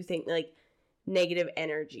is I do think, like, negative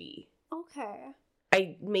energy.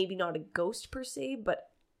 Okay. Maybe not a ghost per se, but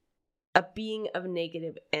a being of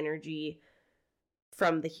negative energy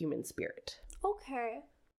from the human spirit. Okay.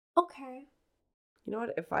 You know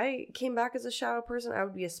what? If I came back as a shadow person, I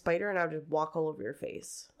would be a spider and I would just walk all over your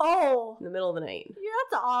face. Oh. In the middle of the night. Yeah,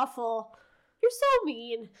 that's awful. You're so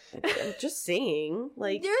mean. I'm just saying,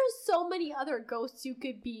 like... There's so many other ghosts you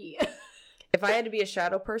could be. If I had to be a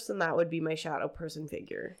shadow person, that would be my shadow person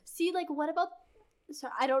figure. See, like, what about... So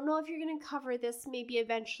I don't know if you're going to cover this maybe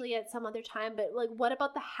eventually at some other time, but, like, what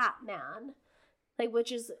about the Hat Man? Like,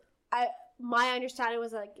 which is... my understanding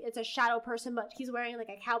was, like, it's a shadow person, but he's wearing, like,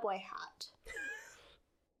 a cowboy hat.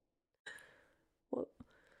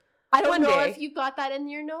 I don't One know day. if you got that in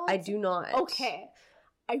your notes. I do not. Okay.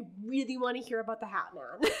 I really want to hear about the Hat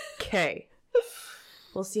Man. Okay.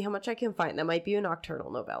 We'll see how much I can find. That might be a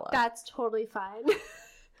nocturnal novella. That's totally fine.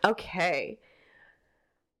 Okay.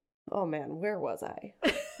 Oh man, where was I?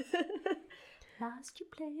 Lost your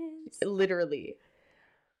place. Literally.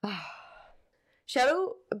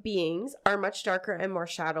 Shadow beings are much darker and more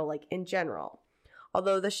shadow-like in general.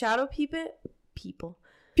 Although the shadow people.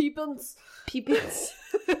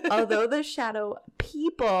 Although the shadow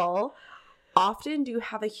people often do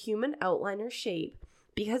have a human outline or shape,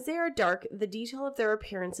 because they are dark, the detail of their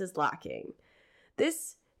appearance is lacking.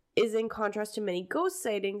 This is in contrast to many ghost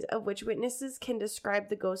sightings, of which witnesses can describe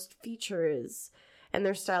the ghost features and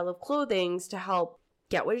their style of clothing to help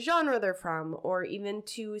get what genre they're from, or even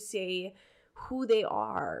to say who they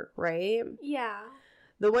are, right? Yeah.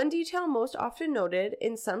 The one detail most often noted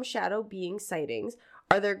in some shadow being sightings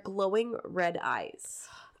are their glowing red eyes.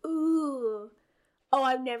 Ooh. Oh,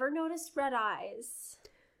 I've never noticed red eyes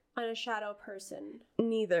on a shadow person.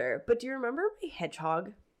 Neither. But do you remember my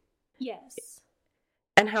hedgehog? Yes.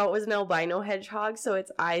 And how it was an albino hedgehog, so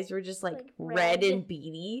its eyes were just like red and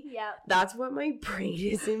beady? Yeah. That's what my brain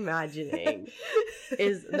is imagining.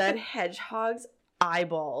 Is that hedgehog's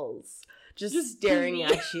eyeballs just staring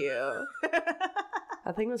at you.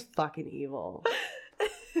 That thing was fucking evil.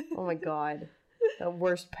 Oh my god. The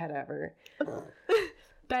worst pet ever.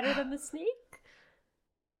 Better than the snake?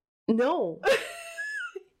 No.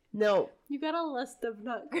 No. You got a list of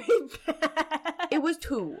not great pets. It was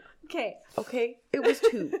 2. Okay. Okay? It was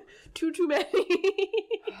 2. Too many.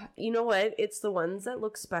 You know what? It's the ones that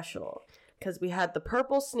look special. Because we had the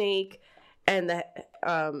purple snake and the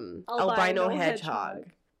albino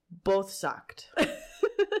hedgehog. Both sucked.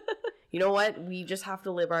 You know what? We just have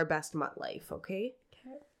to live our best mutt life, okay?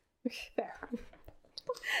 Fair.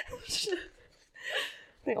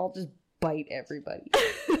 They all just bite everybody.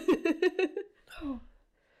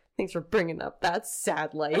 Thanks for bringing up that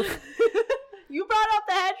sad life. You brought up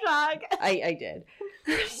the hedgehog. I did.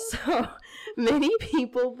 So, many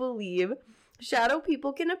people believe shadow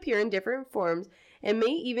people can appear in different forms and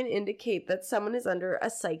may even indicate that someone is under a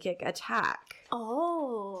psychic attack.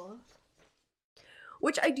 Oh.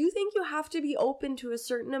 Which I do think you have to be open to a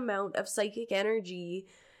certain amount of psychic energy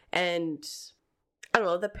and, I don't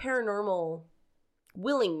know, the paranormal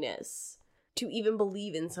willingness to even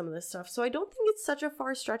believe in some of this stuff. So I don't think it's such a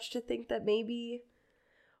far stretch to think that maybe,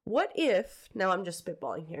 what if, now I'm just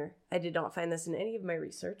spitballing here. I did not find this in any of my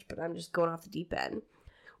research, but I'm just going off the deep end.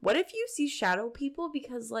 What if you see shadow people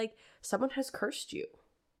because, like, someone has cursed you?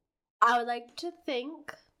 I would like to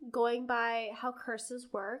think, going by how curses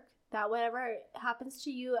work, that whatever happens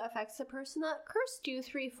to you affects the person that cursed you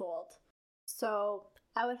threefold. So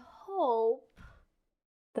I would hope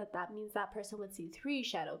that means that person would see 3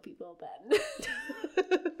 shadow people then.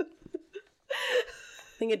 I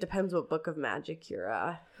think it depends what book of magic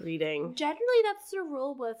you're reading. Generally, that's the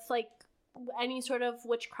rule with, like, any sort of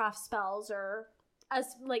witchcraft spells, or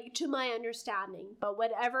as, like, to my understanding. But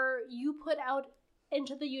whatever you put out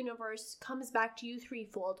into the universe comes back to you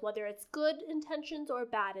threefold, whether it's good intentions or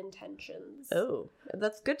bad intentions. Oh,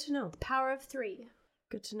 that's good to know. The power of 3.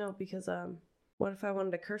 Good to know, because what if I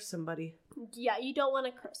wanted to curse somebody? Yeah, you don't want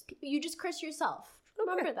to curse people. You just curse yourself.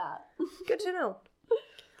 Remember that. Good to know.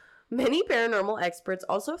 Many paranormal experts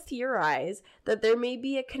also theorize that there may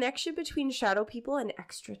be a connection between shadow people and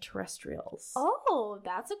extraterrestrials. Oh,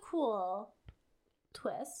 that's a cool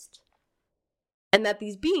twist. And that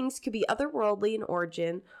these beings could be otherworldly in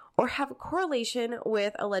origin or have a correlation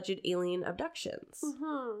with alleged alien abductions.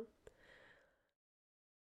 Mm-hmm.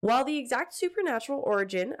 While the exact supernatural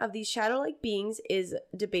origin of these shadow-like beings is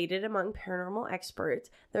debated among paranormal experts,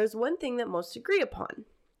 there's one thing that most agree upon,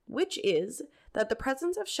 which is that the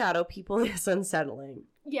presence of shadow people is unsettling.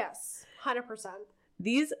 Yes, 100%.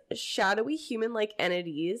 These shadowy human-like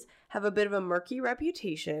entities have a bit of a murky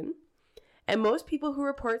reputation, and most people who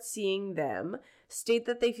report seeing them state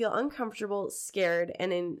that they feel uncomfortable, scared,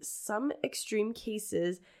 and in some extreme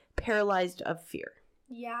cases, paralyzed of fear.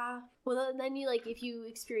 Yeah. Well, then you, like, if you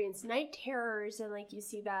experience night terrors and, like, you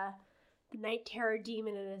see the night terror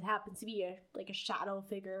demon and it happens to be a shadow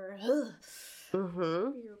figure,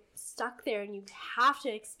 Mm-hmm. you're stuck there and you have to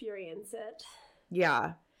experience it.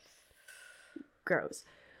 Yeah. Gross.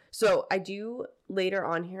 So I do, later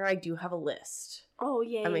on here, I do have a list. Oh,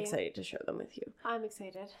 yeah. I'm excited to share them with you. I'm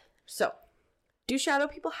excited. So, do shadow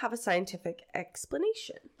people have a scientific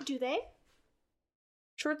explanation? Do they?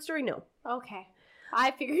 Short story, no. Okay.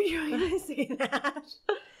 I figured you were going to say that.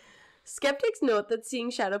 Skeptics note that seeing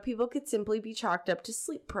shadow people could simply be chalked up to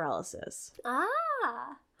sleep paralysis.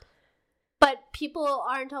 Ah. But people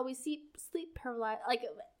aren't always sleep paralyzed. Like,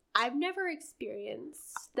 I've never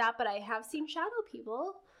experienced that, but I have seen shadow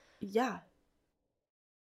people. Yeah.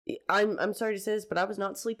 I'm sorry to say this, but I was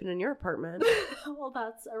not sleeping in your apartment. Well,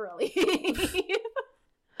 that's a relief.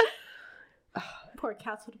 Poor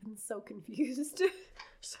cats would have been so confused.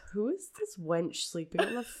 So who is this wench sleeping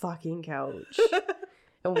on the fucking couch?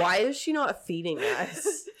 And why is she not feeding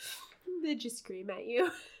us? They just scream at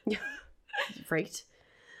you. Right?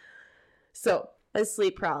 So,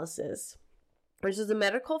 sleep paralysis, which is a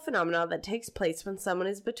medical phenomenon that takes place when someone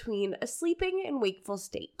is between a sleeping and wakeful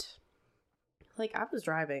state. Like, I was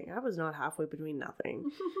driving. I was not halfway between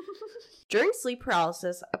nothing. During sleep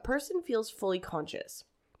paralysis, a person feels fully conscious,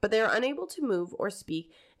 but they are unable to move or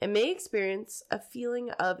speak and may experience a feeling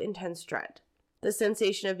of intense dread, the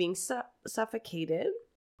sensation of being suffocated,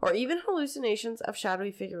 or even hallucinations of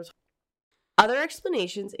shadowy figures. Other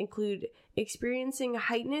explanations include experiencing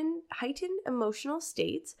heightened emotional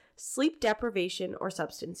states, sleep deprivation, or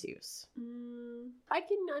substance use. I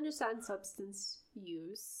can understand substance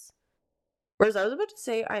use. Whereas I was about to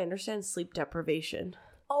say, I understand sleep deprivation.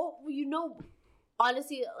 Oh,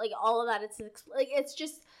 honestly, like, all of that,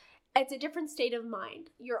 it's a different state of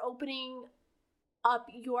mind. You're opening up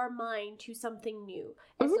your mind to something new.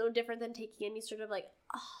 It's no different than taking any sort of, like,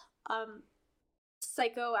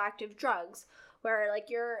 psychoactive drugs, where, like,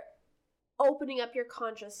 you're opening up your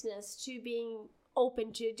consciousness to being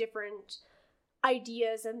open to different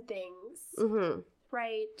ideas and things.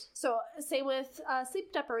 Right? So, same with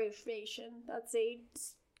sleep deprivation. That's a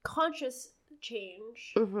conscious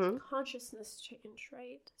change. Consciousness change,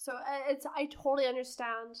 right? So, I totally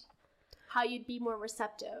understand how you'd be more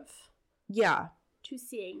receptive. Yeah. To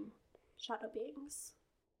seeing shadow beings.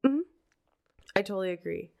 I totally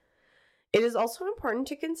agree. It is also important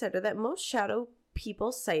to consider that most shadow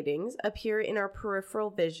people sightings appear in our peripheral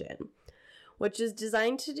vision, which is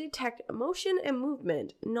designed to detect motion and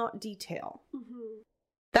movement, not detail.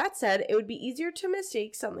 That said, it would be easier to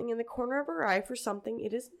mistake something in the corner of our eye for something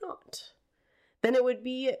it is not than it would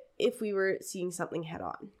be if we were seeing something head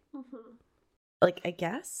on. Like, I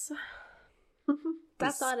guess.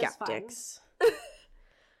 That thought is fun.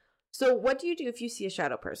 So, what do you do if you see a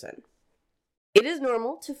shadow person? It is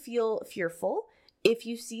normal to feel fearful if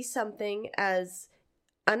you see something as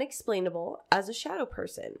unexplainable as a shadow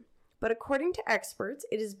person. But according to experts,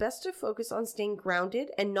 it is best to focus on staying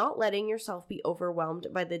grounded and not letting yourself be overwhelmed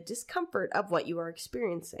by the discomfort of what you are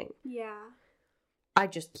experiencing. Yeah. I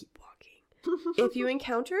just keep walking. If you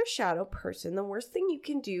encounter a shadow person, the worst thing you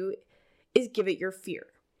can do is give it your fear.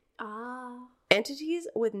 Entities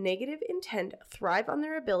with negative intent thrive on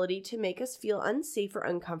their ability to make us feel unsafe or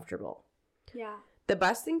uncomfortable. Yeah. The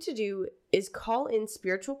best thing to do is call in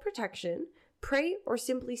spiritual protection, pray, or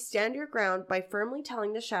simply stand your ground by firmly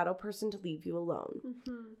telling the shadow person to leave you alone.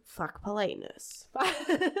 Fuck politeness.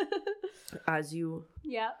 As you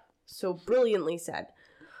so brilliantly said.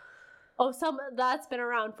 Oh, that's been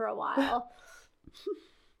around for a while.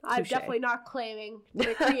 I'm definitely not claiming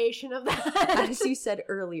the creation of that. As you said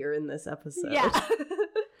earlier in this episode. Yeah.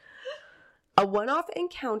 A one-off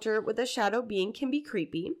encounter with a shadow being can be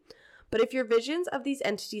creepy, but if your visions of these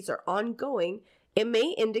entities are ongoing, it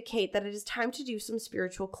may indicate that it is time to do some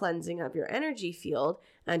spiritual cleansing of your energy field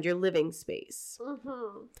and your living space.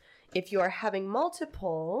 If you are having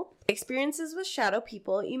multiple experiences with shadow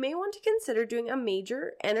people, you may want to consider doing a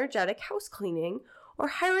major energetic house cleaning or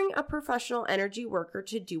hiring a professional energy worker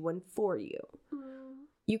to do one for you.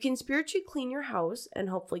 You can spiritually clean your house and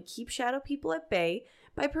hopefully keep shadow people at bay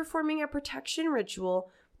by performing a protection ritual,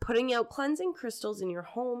 putting out cleansing crystals in your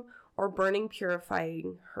home, or burning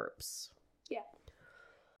purifying herbs. Yeah.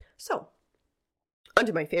 So,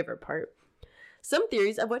 onto my favorite part. Some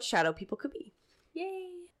theories of what shadow people could be. Yay!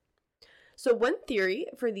 So one theory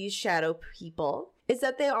for these shadow people is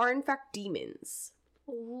that they are in fact demons.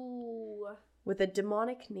 Ooh. With a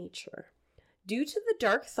demonic nature. Due to the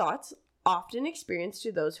dark thoughts often experienced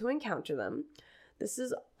to those who encounter them, this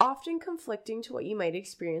is often conflicting to what you might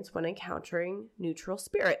experience when encountering neutral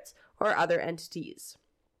spirits or other entities.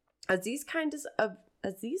 As these kinds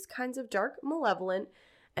of dark, malevolent,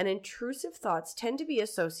 and intrusive thoughts tend to be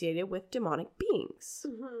associated with demonic beings.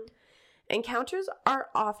 Encounters are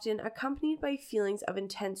often accompanied by feelings of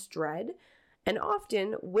intense dread, and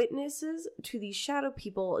often witnesses to these shadow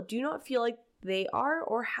people do not feel like they are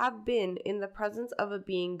or have been in the presence of a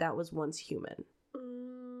being that was once human.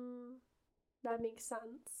 That makes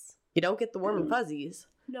sense. You don't get the warm and fuzzies.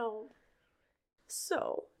 No.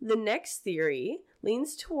 So, the next theory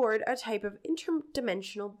leans toward a type of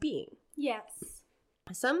interdimensional being. Yes.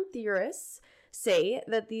 Some theorists say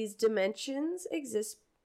that these dimensions exist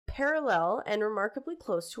parallel and remarkably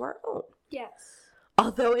close to our own. Yes.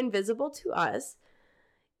 Although invisible to us,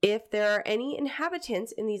 if there are any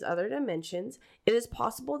inhabitants in these other dimensions, it is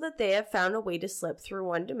possible that they have found a way to slip through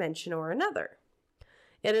one dimension or another.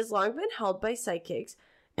 It has long been held by psychics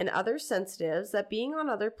and other sensitives that being on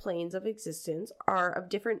other planes of existence are of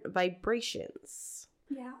different vibrations.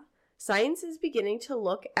 Yeah. Science is beginning to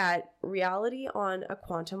look at reality on a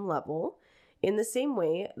quantum level. In the same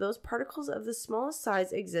way, those particles of the smallest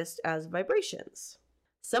size exist as vibrations.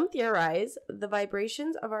 Some theorize the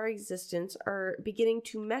vibrations of our existence are beginning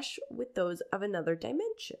to mesh with those of another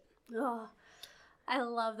dimension. Oh, I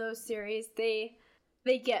love those theories. They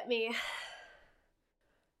get me.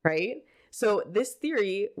 Right? So this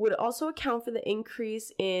theory would also account for the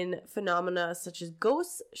increase in phenomena such as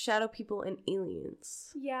ghosts, shadow people, and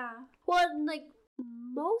aliens. Yeah. Well, and, like,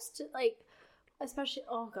 most, like, especially,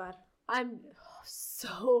 oh god, I'm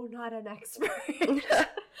so not an expert.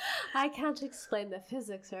 I can't explain the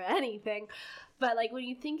physics or anything. But, like, when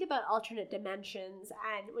you think about alternate dimensions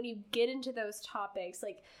and when you get into those topics,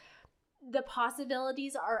 like, the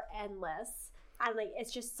possibilities are endless. And, like,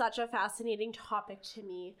 it's just such a fascinating topic to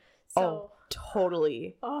me. So,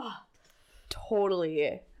 totally. Oh.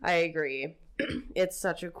 Totally. I agree. It's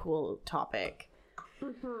such a cool topic.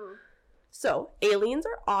 Mm-hmm. So, aliens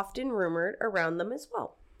are often rumored around them as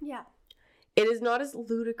well. Yeah. It is not as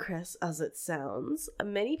ludicrous as it sounds.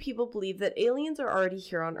 Many people believe that aliens are already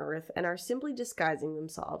here on Earth and are simply disguising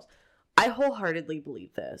themselves. I wholeheartedly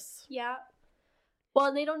believe this. Yeah.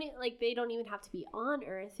 Well, they don't even have to be on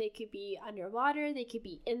Earth. They could be underwater. They could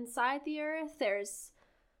be inside the Earth. There's,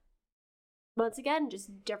 once again,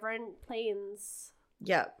 just different planes.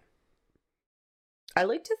 Yeah. I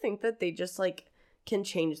like to think that they just, like, can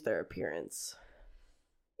change their appearance.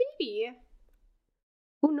 Maybe.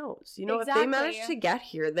 Who knows? You know, Exactly. if they manage to get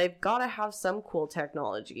here, they've got to have some cool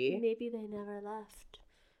technology. Maybe they never left.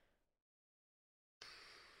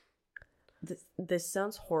 This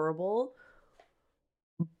sounds horrible,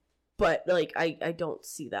 but, like, I don't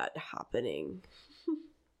see that happening.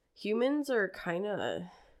 Humans are kind of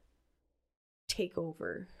take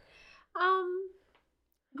over.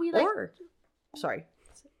 We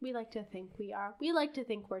like to think we are. We like to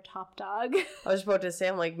think we're top dog. I was about to say,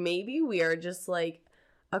 I'm like, maybe we are just, like,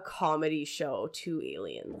 a comedy show to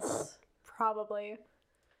aliens. Probably.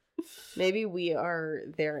 Maybe we are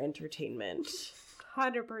their entertainment.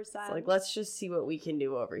 100%. It's like, let's just see what we can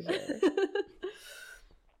do over here.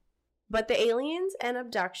 But the aliens and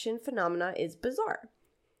abduction phenomena is bizarre.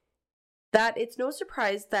 That it's no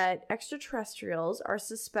surprise that extraterrestrials are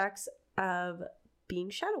suspects of being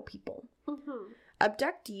shadow people. Mm-hmm.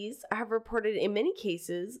 Abductees have reported in many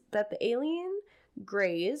cases that the alien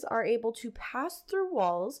greys are able to pass through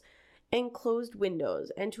walls and closed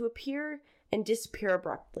windows and to appear and disappear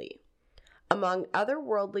abruptly. Among other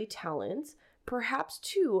worldly talents, perhaps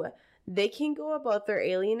too, they can go about their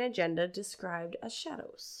alien agenda described as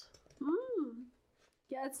shadows.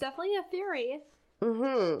 Yeah, it's definitely a theory.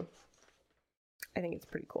 Mm-hmm. I think it's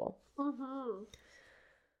pretty cool. Mm-hmm.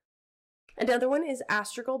 Another one is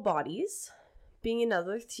astral bodies, being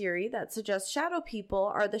another theory that suggests shadow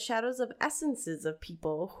people are the shadows of essences of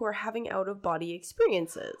people who are having out-of-body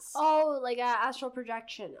experiences. Oh, like astral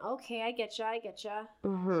projection. Okay, I getcha.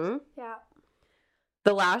 Mm-hmm. Yeah.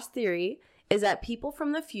 The last theory is that people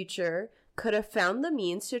from the future could have found the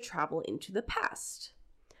means to travel into the past.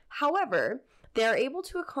 However, they are able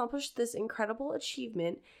to accomplish this incredible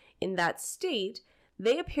achievement in that state.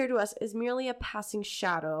 They appear to us as merely a passing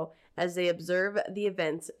shadow as they observe the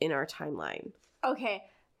events in our timeline. Okay.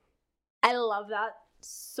 I love that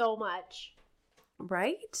so much.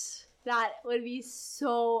 Right? That would be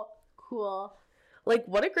so cool. Like,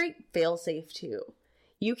 what a great failsafe, too.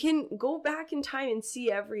 You can go back in time and see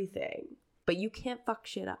everything, but you can't fuck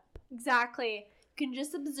shit up. Exactly. You can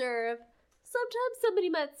just observe. Sometimes somebody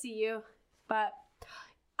might see you, but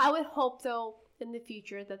I would hope, though, in the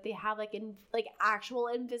future that they have like actual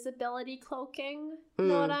invisibility cloaking. You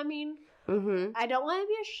know what I mean? Mm-hmm. I don't want to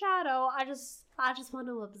be a shadow. I just want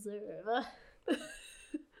to observe.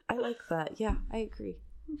 I like that. Yeah, I agree.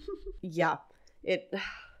 Yeah.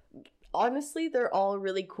 Honestly, they're all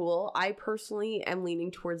really cool. I personally am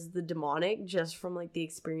leaning towards the demonic just from like the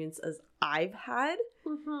experiences I've had.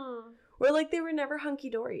 Mm-hmm. Where like they were never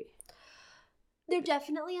hunky-dory. They're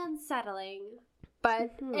definitely unsettling.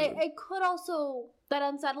 But it could also, that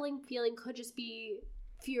unsettling feeling could just be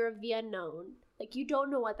fear of the unknown. Like, you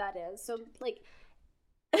don't know what that is. So, like,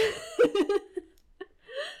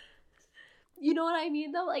 you know what I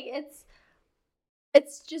mean, though? Like,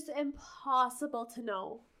 it's just impossible to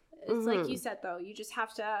know. It's like you said, though. You just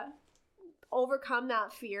have to overcome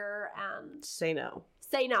that fear and say no.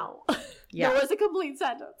 Say no. Yeah. No is a complete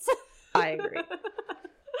sentence. I agree.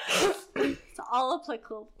 It's all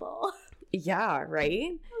applicable. Yeah,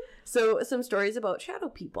 right? So, some stories about shadow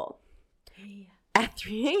people. At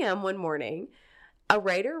 3 a.m. one morning, a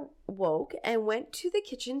writer woke and went to the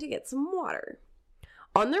kitchen to get some water.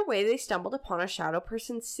 On their way, they stumbled upon a shadow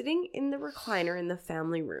person sitting in the recliner in the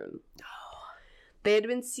family room. They had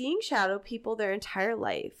been seeing shadow people their entire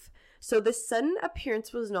life, so this sudden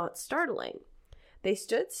appearance was not startling. They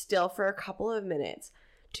stood still for a couple of minutes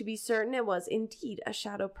to be certain it was indeed a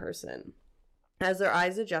shadow person. As their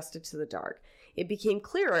eyes adjusted to the dark, it became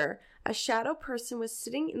clearer a shadow person was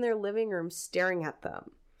sitting in their living room staring at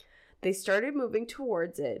them. They started moving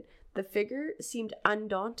towards it. The figure seemed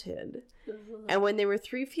undaunted. And when they were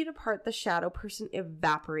 3 feet apart, the shadow person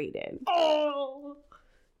evaporated. Oh!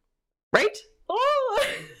 Right? Oh!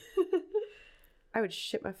 I would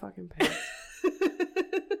shit my fucking pants.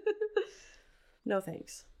 No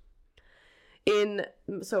thanks.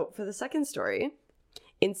 So for the second story,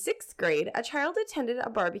 in 6th grade, a child attended a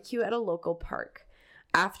barbecue at a local park.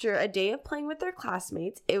 After a day of playing with their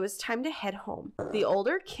classmates, it was time to head home. The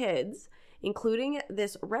older kids, including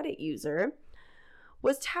this Reddit user,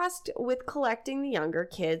 was tasked with collecting the younger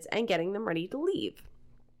kids and getting them ready to leave.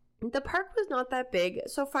 The park was not that big,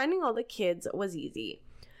 so finding all the kids was easy.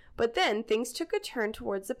 But then things took a turn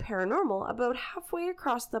towards the paranormal about halfway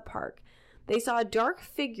across the park. They saw a dark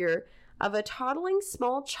figure of a toddling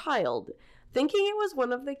small child, thinking it was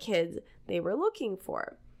one of the kids they were looking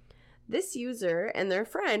for. This user and their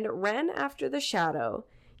friend ran after the shadow,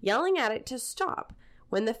 yelling at it to stop.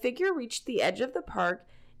 When the figure reached the edge of the park,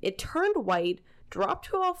 it turned white, dropped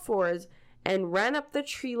to all fours, and ran up the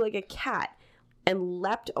tree like a cat and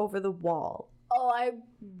leapt over the wall. Oh, I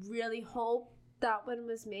really hope that one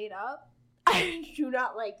was made up. I do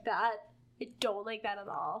not like that. I don't like that at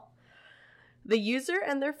all. The user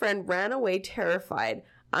and their friend ran away terrified,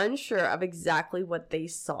 unsure of exactly what they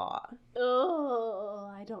saw. Oh,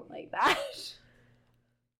 I don't like that.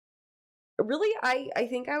 Really, I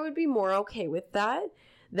think I would be more okay with that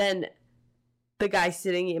than the guy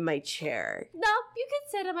sitting in my chair. No, you can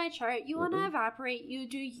sit in my chair. You want to evaporate, you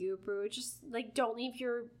do you, bro. Just, don't leave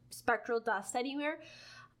your spectral dust anywhere.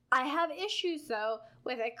 I have issues, though,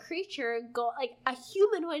 with a creature, a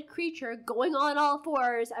humanoid creature going on all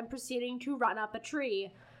fours and proceeding to run up a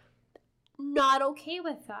tree. Not okay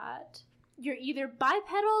with that. You're either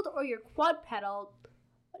bipedal or you're quadpedal.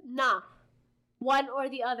 Nah. One or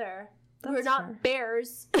the other. That's We're not fair.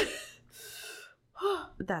 bears.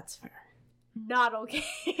 That's fair. Not okay.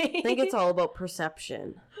 I think it's all about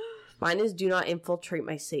perception. Mine is do not infiltrate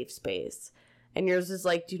my safe space. And yours is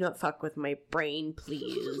do not fuck with my brain,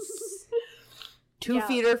 please. 2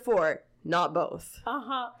 feet or 4, not both.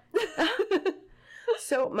 Uh-huh.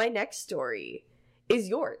 So my next story is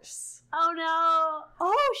yours. Oh no.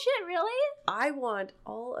 Oh shit, really? I want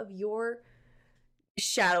all of your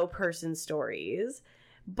shadow person stories.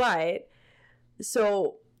 But,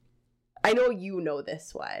 so, I know you know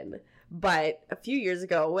this one. But a few years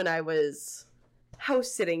ago when I was house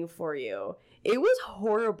sitting for you, it was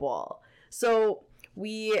horrible. So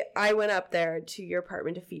I went up there to your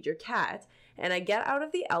apartment to feed your cat, and I get out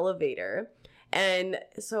of the elevator, and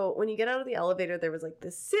so when you get out of the elevator, there was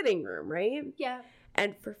this sitting room, right? Yeah.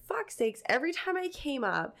 And for fuck's sakes, every time I came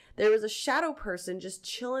up, there was a shadow person just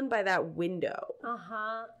chilling by that window.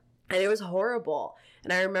 Uh-huh. And it was horrible.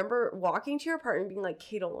 And I remember walking to your apartment being like,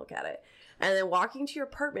 "Okay, don't look at it." And then walking to your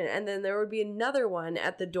apartment, and then there would be another one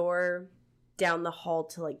at the door down the hall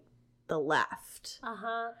to the left.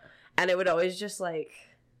 Uh-huh. And it would always just I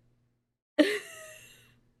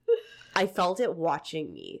felt it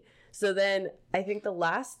watching me. So then I think the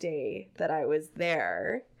last day that I was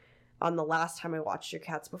there, on the last time I watched your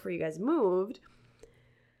cats before you guys moved,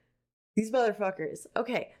 these motherfuckers.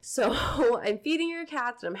 Okay, so I'm feeding your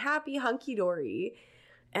cats and I'm happy, hunky-dory.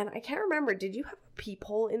 And I can't remember, did you have a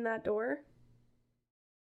peephole in that door?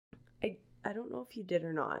 I don't know if you did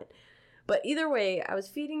or not. But either way, I was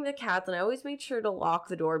feeding the cats, and I always made sure to lock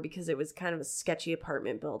the door because it was kind of a sketchy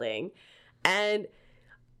apartment building. And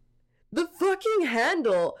the fucking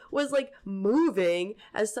handle was moving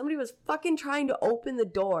as somebody was fucking trying to open the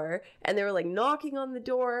door, and they were knocking on the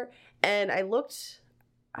door. And I looked,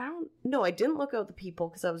 I didn't look out the peephole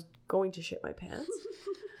because I was going to shit my pants.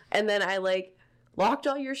 And then I locked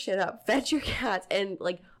all your shit up, fed your cats, and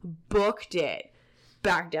booked it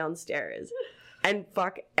back downstairs. And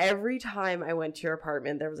fuck, every time I went to your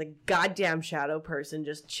apartment, there was a goddamn shadow person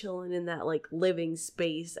just chilling in that living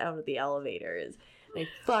space out of the elevators. And I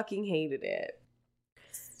fucking hated it.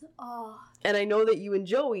 Oh. And I know that you and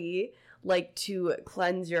Joey like to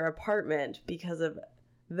cleanse your apartment because of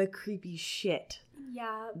the creepy shit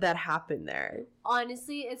that happened there.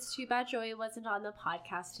 Honestly, it's too bad Joey wasn't on the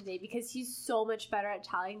podcast today because he's so much better at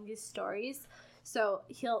telling these stories. So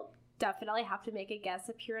he'll definitely have to make a guest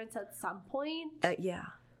appearance at some point. Yeah.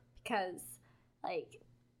 Because, like,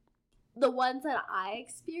 the ones that I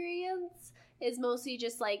experience is mostly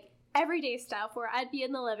just, like, everyday stuff where I'd be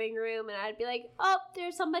in the living room and I'd be like, oh,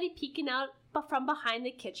 there's somebody peeking out from behind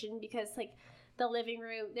the kitchen because, like, the living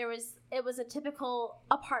room, it was a typical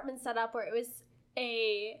apartment setup where it was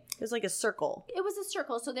like a circle. It was a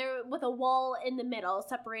circle, so there with a wall in the middle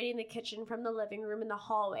separating the kitchen from the living room and the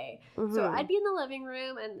hallway. Mm-hmm. So I'd be in the living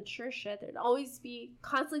room and sure shit, there'd always be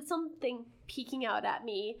constantly something peeking out at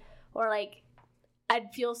me, or like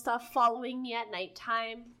I'd feel stuff following me at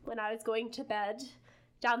nighttime when I was going to bed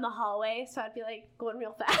down the hallway, so I'd be like going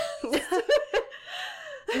real fast.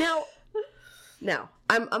 Now,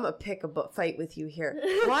 I'm gonna pick a fight with you here.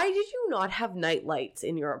 Why did you not have night lights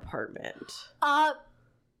in your apartment?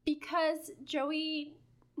 Because Joey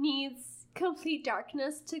needs complete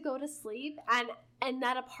darkness to go to sleep, and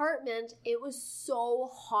that apartment, it was so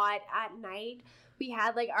hot at night. We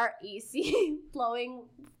had like our AC blowing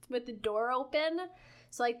with the door open,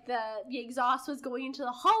 so like the exhaust was going into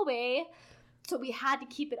the hallway, so we had to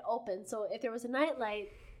keep it open. So if there was a night light,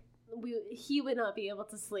 he would not be able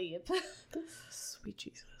to sleep. Sweet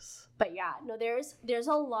Jesus. But yeah, no, there's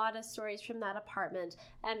a lot of stories from that apartment,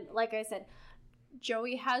 and like I said,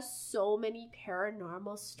 Joey has so many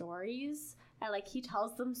paranormal stories, and like he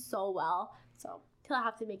tells them so well, so he'll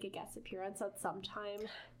have to make a guest appearance at some time.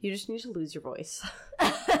 You just need to lose your voice.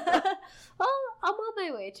 Well, I'm on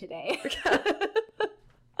my way today.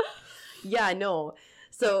 Yeah, no.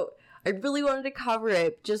 So I really wanted to cover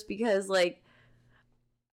it just because, like,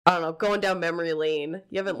 I don't know, going down memory lane.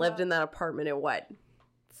 You haven't lived in that apartment in what?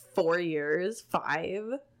 4 years?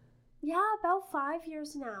 5? Yeah, about 5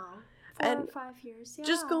 years now. 4 or 5 years, yeah.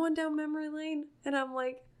 Just going down memory lane. And I'm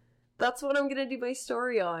like, that's what I'm going to do my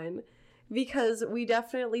story on. Because we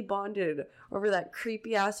definitely bonded over that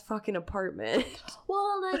creepy ass fucking apartment.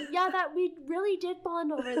 Well, then, yeah, that we really did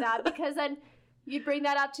bond over that. Because then you'd bring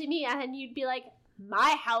that up to me and you'd be like,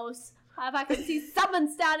 my house, if I could see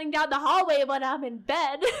someone standing down the hallway when I'm in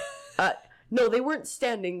bed. No, they weren't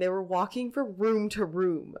standing. They were walking from room to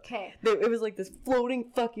room. Okay. It was like this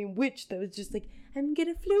floating fucking witch that was just like, I'm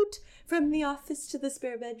gonna float from the office to the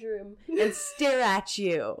spare bedroom and stare at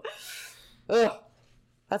you. Ugh.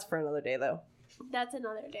 That's for another day, though. That's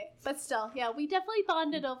another day. But still, yeah, we definitely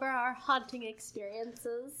bonded over our haunting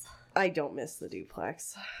experiences. I don't miss the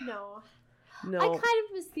duplex. No. No. I kind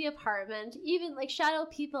of miss the apartment, even like shadow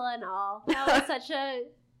people and all. That was such a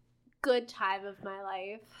good time of my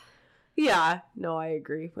life. Yeah, no, I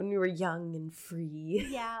agree. When we were young and free.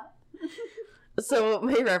 Yeah. So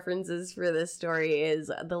my references for this story is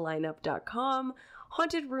thelineup.com,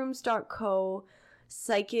 hauntedrooms.co,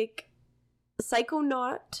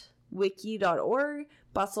 psychonautwiki.org,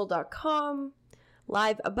 bustle.com,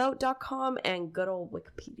 liveabout.com, and good old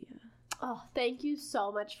Wikipedia. Oh, thank you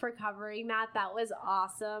so much for covering that. That was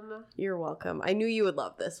awesome. You're welcome. I knew you would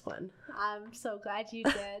love this one. I'm so glad you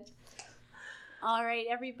did. All right,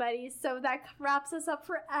 everybody. So that wraps us up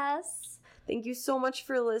for us. Thank you so much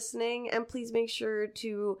for listening. And please make sure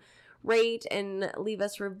to rate and leave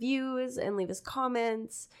us reviews and leave us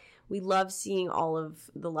comments. We love seeing all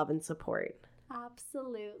of the love and support.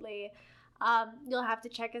 Absolutely. You'll have to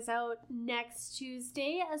check us out next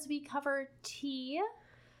Tuesday as we cover tea.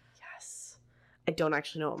 Yes. I don't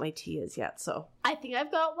actually know what my tea is yet, so. I think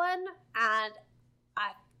I've got one, and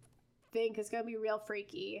I think it's going to be real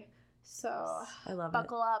freaky. So, I love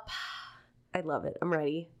buckle up. I love it. I'm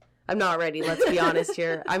ready. I'm not ready, let's be honest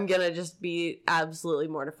here. I'm going to just be absolutely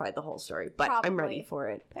mortified the whole story, but probably. I'm ready for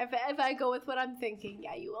it. If I go with what I'm thinking,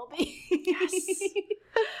 yeah, you will be. Yes.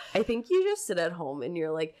 I think you just sit at home and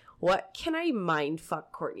you're like, what can I mind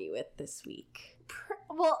fuck Courtney with this week?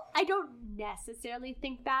 Well, I don't necessarily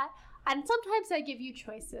think that. And sometimes I give you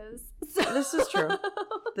choices. So. This is true.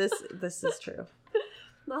 This is true.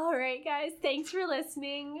 All right, guys. Thanks for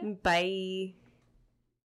listening. Bye.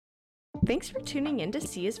 Thanks for tuning in to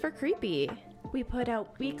C is for Creepy. We put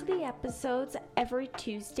out weekly episodes every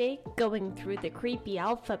Tuesday going through the creepy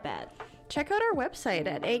alphabet. Check out our website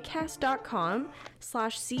at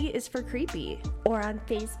acast.com/C is for Creepy. Or on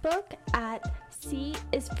Facebook at C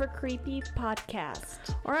is for Creepy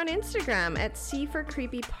Podcast. Or on Instagram at C for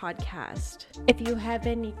Creepy Podcast. If you have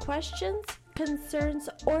any questions, concerns,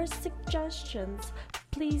 or suggestions,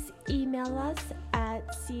 please email us at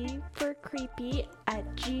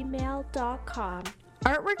cforcreepy@gmail.com.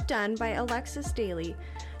 Artwork done by Alexis Daly.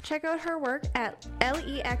 Check out her work at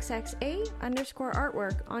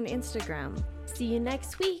LEXXA_artwork on Instagram. See you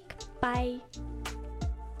next week. Bye.